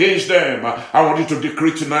fight against them. I want you to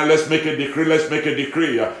decree tonight. Let's make a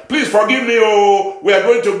decree. Please forgive me. We are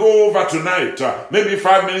going to go over tonight. Maybe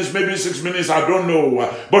 5 minutes, maybe 6 minutes, I don't know.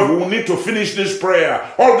 But we will need to finish this prayer.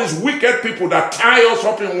 All these wicked people that tie us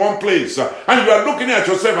up in one place, and you are looking at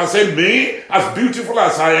yourself and saying, me, as beautiful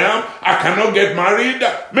as I am, I cannot get married.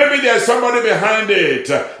 Maybe there's somebody behind it.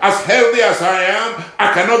 As healthy as I am,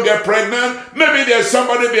 I cannot get pregnant. Maybe there's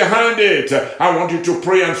somebody behind it. I want you to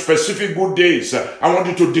pray on specific good days. I want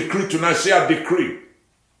you to decree tonight. Say, I decree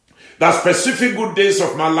that specific good days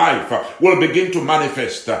of my life will begin to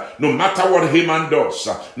manifest. No matter what Haman does,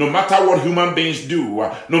 no matter what human beings do,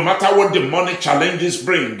 no matter what demonic challenges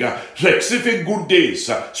bring, specific good days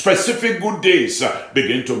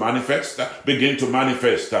begin to manifest,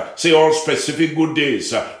 Say, all specific good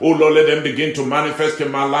days, oh Lord, let them begin to manifest in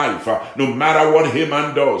my life. No matter what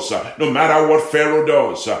Haman does, no matter what Pharaoh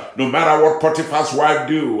does, no matter what Potiphar's wife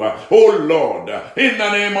do, oh Lord, in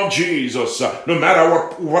the name of Jesus, no matter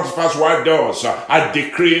what Potiphar's wife does, I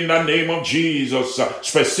decree in the name of Jesus,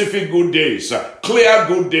 specific good days, clear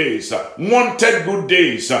good days, wanted good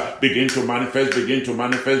days, begin to manifest. The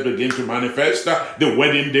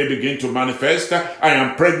wedding day begin to manifest. I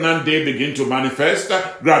am pregnant day begin to manifest.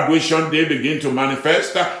 Graduation day begin to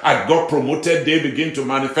manifest. I got promoted day begin to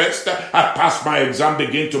manifest. I passed my exam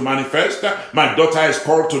begin to manifest. My daughter is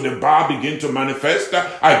called to the bar begin to manifest.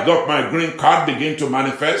 I got my green card begin to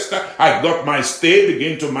manifest. I got my stay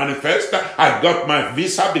begin to manifest. I got my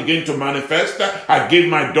visa begin to manifest. I gave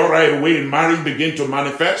my daughter away in marriage begin to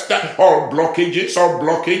manifest. All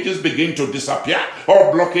blockages begin to disappear.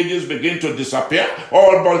 All blockages begin to disappear.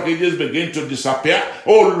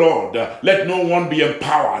 Oh Lord, let no one be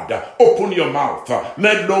empowered. Open your mouth.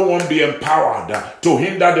 Let no one be empowered to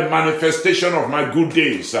hinder the manifestation of my good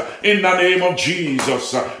days. In the name of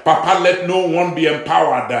Jesus, Papa, let no one be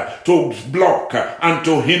empowered to block and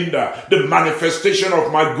to hinder the manifestation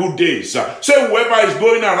of my good good days. Say whoever is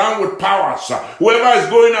going around with powers, whoever is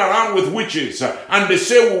going around with witches, and they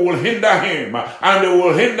say we will hinder him, and they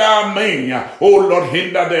will hinder me. Oh Lord,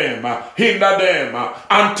 hinder them.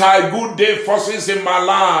 Anti-good day forces in my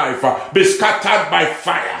life, be scattered by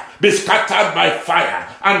fire. Be scattered by fire.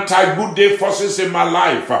 Anti-good day forces in my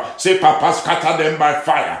life. Say, Papa, scatter them by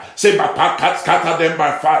fire. Say, Papa, scatter them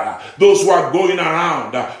by fire. Those who are going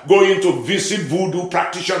around, going to visit voodoo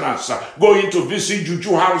practitioners, going to visit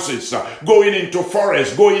juju houses, going into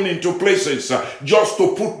forests, going into places, just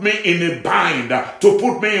to put me in a bind, to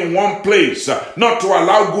put me in one place, not to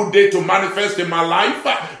allow good day to manifest in my life.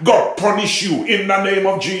 God punish you in the name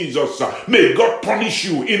of Jesus. May God punish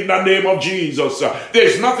you in the name of Jesus. There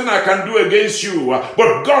is nothing I can do against you,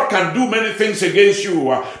 but God can do many things against you.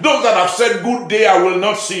 Those that have said good day I will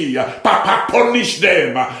not see, Papa, punish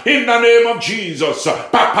them in the name of Jesus.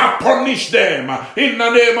 Papa, punish them in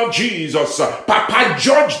the name of Jesus. Papa,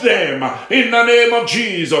 judge them in the name of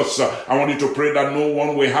Jesus. I want you to pray that no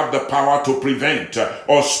one will have the power to prevent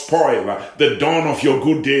or spoil the dawn of your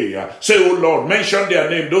good day. Say, oh Lord, mention their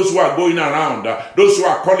name, those who are going around, those who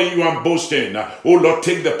are calling you and boasting. Oh Lord,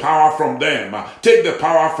 take the power from them. Take the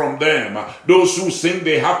power from them. Those who think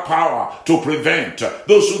they have power to prevent,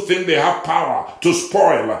 those who think they have power to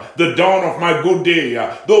spoil the dawn of my good day,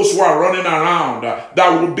 those who are running around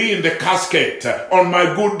that will be in the casket on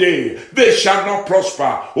my good day, they shall not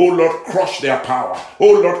prosper. Oh Lord, crush their power.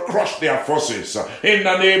 Oh Lord, crush their forces in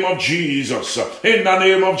the name of Jesus. In the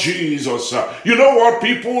name of Jesus. You know what,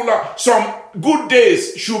 people? Some good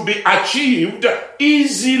days should be achieved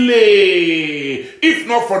easily. If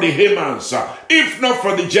not for the Hamans, if not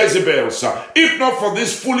for the Jezebels, if not for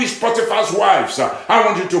these foolish Potiphar's wives, I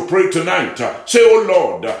want you to pray tonight. Say, oh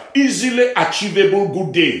Lord, easily achievable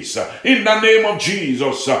good days in the name of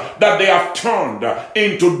Jesus, that they have turned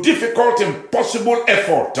into difficult, impossible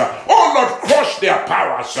effort. Oh Lord, crush their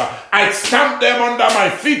powers. I stamp them under my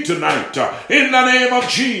feet tonight in the name of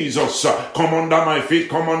Jesus. Come under my feet,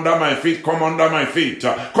 come under my feet, come under my feet,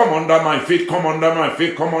 come under my feet, come under my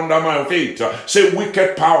feet, come under my feet. Say,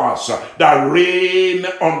 wicked powers that reign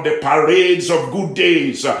on the parades of good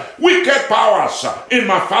days, wicked powers in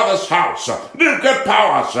my father's house, wicked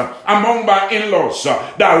powers among my in-laws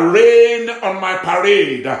that reign on my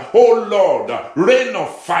parade. Oh Lord, rain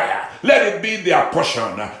of fire, let it be their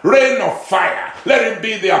portion. Rain of fire, let it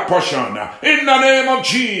be their portion. In the name of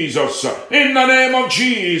Jesus, in the name of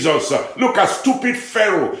Jesus. Look at stupid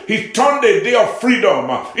Pharaoh. He turned a day of freedom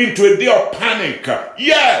into a day of panic.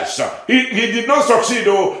 Yes, he did not succeed,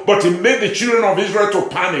 but he made the children of Israel to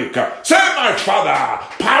panic. Say, my Father,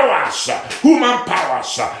 powers, human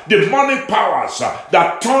powers, demonic powers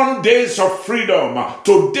that turn days of freedom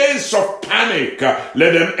to days of panic,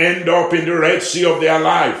 let them end up in the Red Sea of their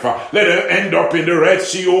life. Let them end up in the Red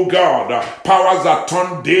Sea, oh God. Powers that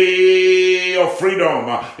turn day of freedom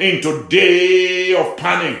into day of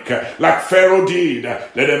panic, like Pharaoh did.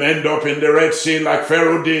 Let them end up in the Red Sea like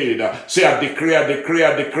Pharaoh did. Say, I decree, I decree,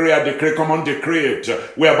 I decree, I decree. Come on, decree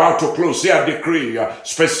it. We're about to close. Say, I decree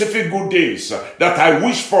specific good days that I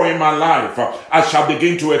wish for in my life, I shall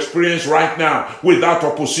begin to experience right now without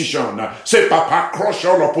opposition. Say, Papa, crush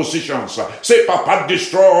all oppositions. Say, Papa,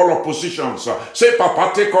 destroy all oppositions. Say,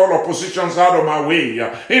 Papa, take all oppositions out of my way.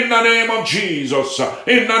 In the name of Jesus.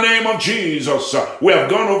 In the name of Jesus. We have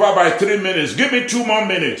gone over by 3 minutes. Give me 2 more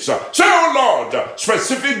minutes. Say, oh Lord,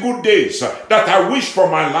 specific good days that I wish for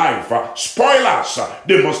my life. Spoilers,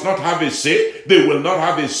 they must not have a say. They will not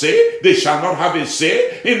have a say. They shall not have a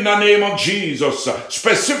say. In the name of Jesus.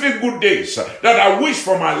 Specific good days that I wish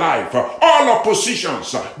for my life. All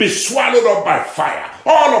oppositions be swallowed up by fire.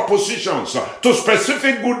 All oppositions to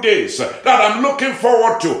specific good days that I'm looking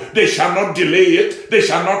forward to, they shall not delay it. They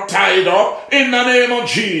shall not tie it up. In the name of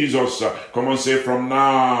Jesus. Come on, say from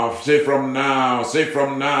now. Say from now. Say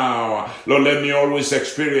from now. Lord, let me always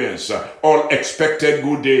experience all expected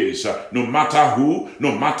good days. No matter who,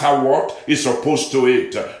 no matter what is opposed to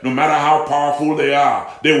it. No matter how powerful they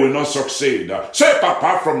are, they will not succeed. Say,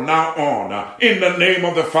 Papa, from now on, in the name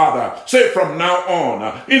of the Father. Say from now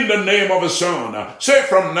on, in the name of the Son. Say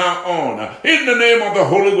from now on, in the name of the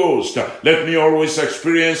Holy Ghost, let me always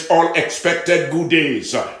experience all expected good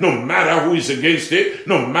days. No matter who is against it,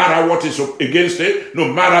 no matter what is against it,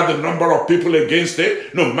 no matter the number of people against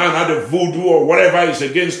it, no matter the voodoo or whatever is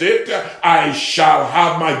against it, I shall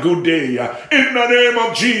have my good day. In the name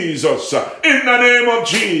of Jesus. In the name of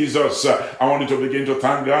Jesus. I want you to begin to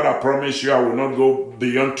thank God. I promise you I will not go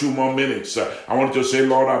beyond 2 more minutes. I want you to say,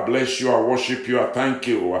 Lord, I bless you. I worship you. I thank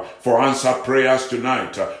you for answered prayers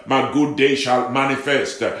tonight. My good day shall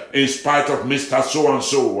manifest in spite of Mr.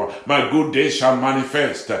 So-and-so. My good day shall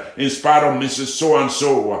manifest in spite of Mrs.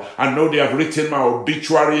 So-and-so. I know they have written my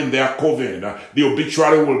obituary in their coven. The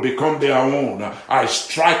obituary will become their own. I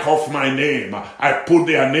strike off my name. I put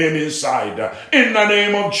their name inside. In the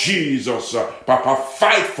name of Jesus, Papa,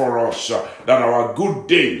 fight for us that our good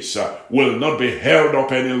days will not be held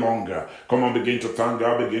up any longer. Come on, begin to thank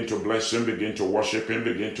God, begin to bless him, begin to worship him,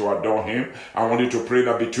 begin to adore him. I want you to pray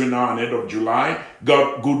that between now and end of July,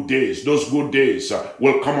 God, good days, those good days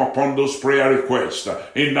will come upon those prayer requests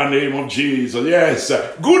in the name of Jesus. Yes,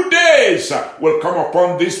 good days will come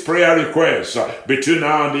upon these prayer requests between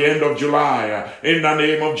now and the end of July. In the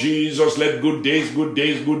name of Jesus, let good days, good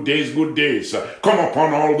days, good days, good days come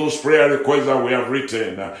upon all those prayer requests that we have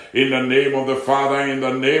written. In the name of the Father, in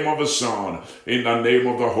the name of the Son, in the name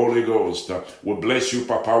of the Holy Ghost. We bless you,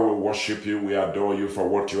 Papa. We worship you. We adore you for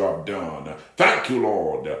what you have done. Thank you,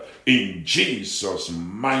 Lord. In Jesus'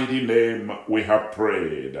 mighty name we have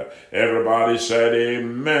prayed. Everybody said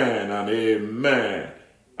amen and amen.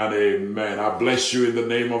 And amen. I bless you in the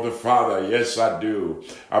name of the Father. Yes, I do.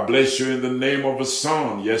 I bless you in the name of the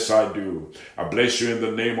Son. Yes, I do. I bless you in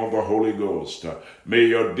the name of the Holy Ghost. May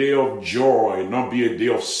your day of joy not be a day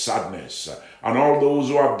of sadness. And all those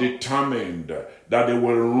who have determined that they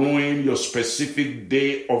will ruin your specific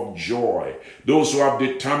day of joy, those who have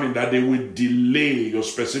determined that they will delay your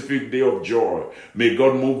specific day of joy, may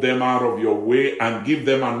God move them out of your way and give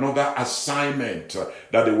them another assignment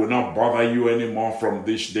that they will not bother you anymore from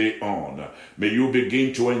this day on. May you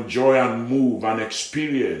begin to enjoy and move and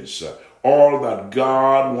experience all that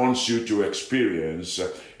God wants you to experience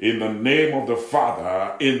in the name of the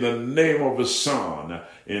Father, in the name of the Son,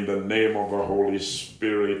 in the name of the Holy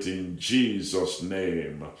Spirit, in Jesus'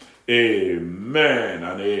 name. Amen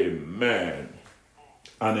and amen.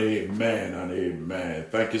 And amen and amen.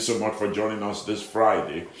 Thank you so much for joining us this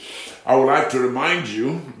Friday. I would like to remind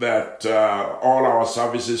you that all our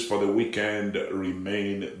services for the weekend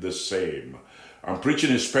remain the same. I'm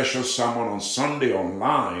preaching a special sermon on Sunday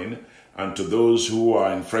online, and to those who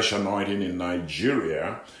are in Fresh Anointing in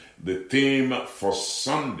Nigeria, the theme for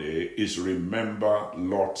Sunday is Remember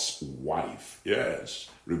Lot's Wife. Yes,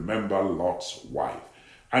 remember Lot's wife.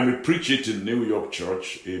 I may preach it in New York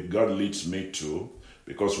Church if God leads me to,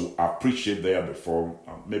 because I preached it there before,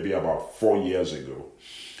 maybe about 4 years ago.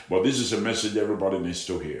 But this is a message everybody needs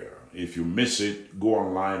to hear. If you miss it, go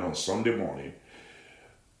online on Sunday morning.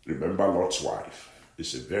 Remember Lot's wife.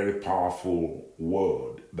 It's a very powerful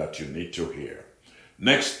word that you need to hear.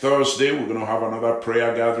 Next Thursday, we're going to have another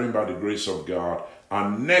prayer gathering by the grace of God.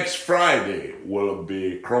 And next Friday will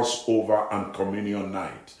be crossover and communion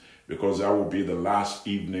night, because that will be the last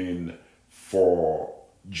evening for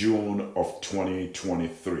June of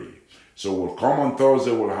 2023. So we'll come on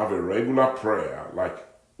Thursday, we'll have a regular prayer like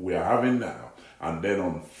we are having now. And then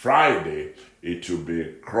on Friday, it will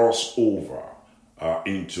be crossover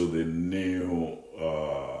into the new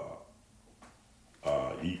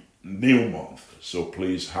month. So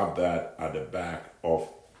please have that at the back of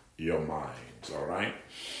your minds, all right?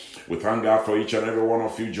 We thank God for each and every one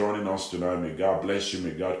of you joining us tonight. May God bless you.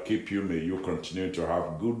 May God keep you. May you continue to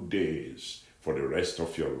have good days for the rest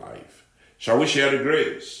of your life. Shall we share the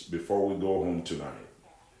grace before we go home tonight?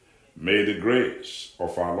 May the grace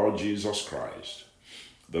of our Lord Jesus Christ,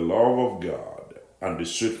 the love of God, and the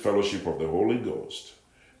sweet fellowship of the Holy Ghost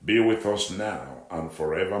be with us now and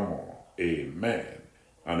forevermore. Amen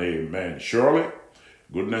and amen. Surely,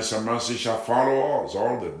 goodness and mercy shall follow us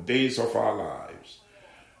all the days of our lives,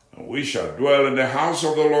 and we shall dwell in the house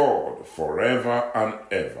of the Lord forever and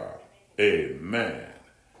ever. Amen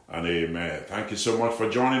and amen. Thank you so much for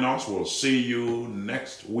joining us. We'll see you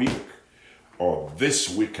next week or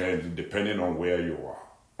this weekend, depending on where you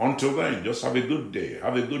are. Until then, just have a good day,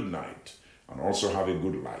 have a good night, and also have a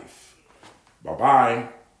good life. Bye-bye.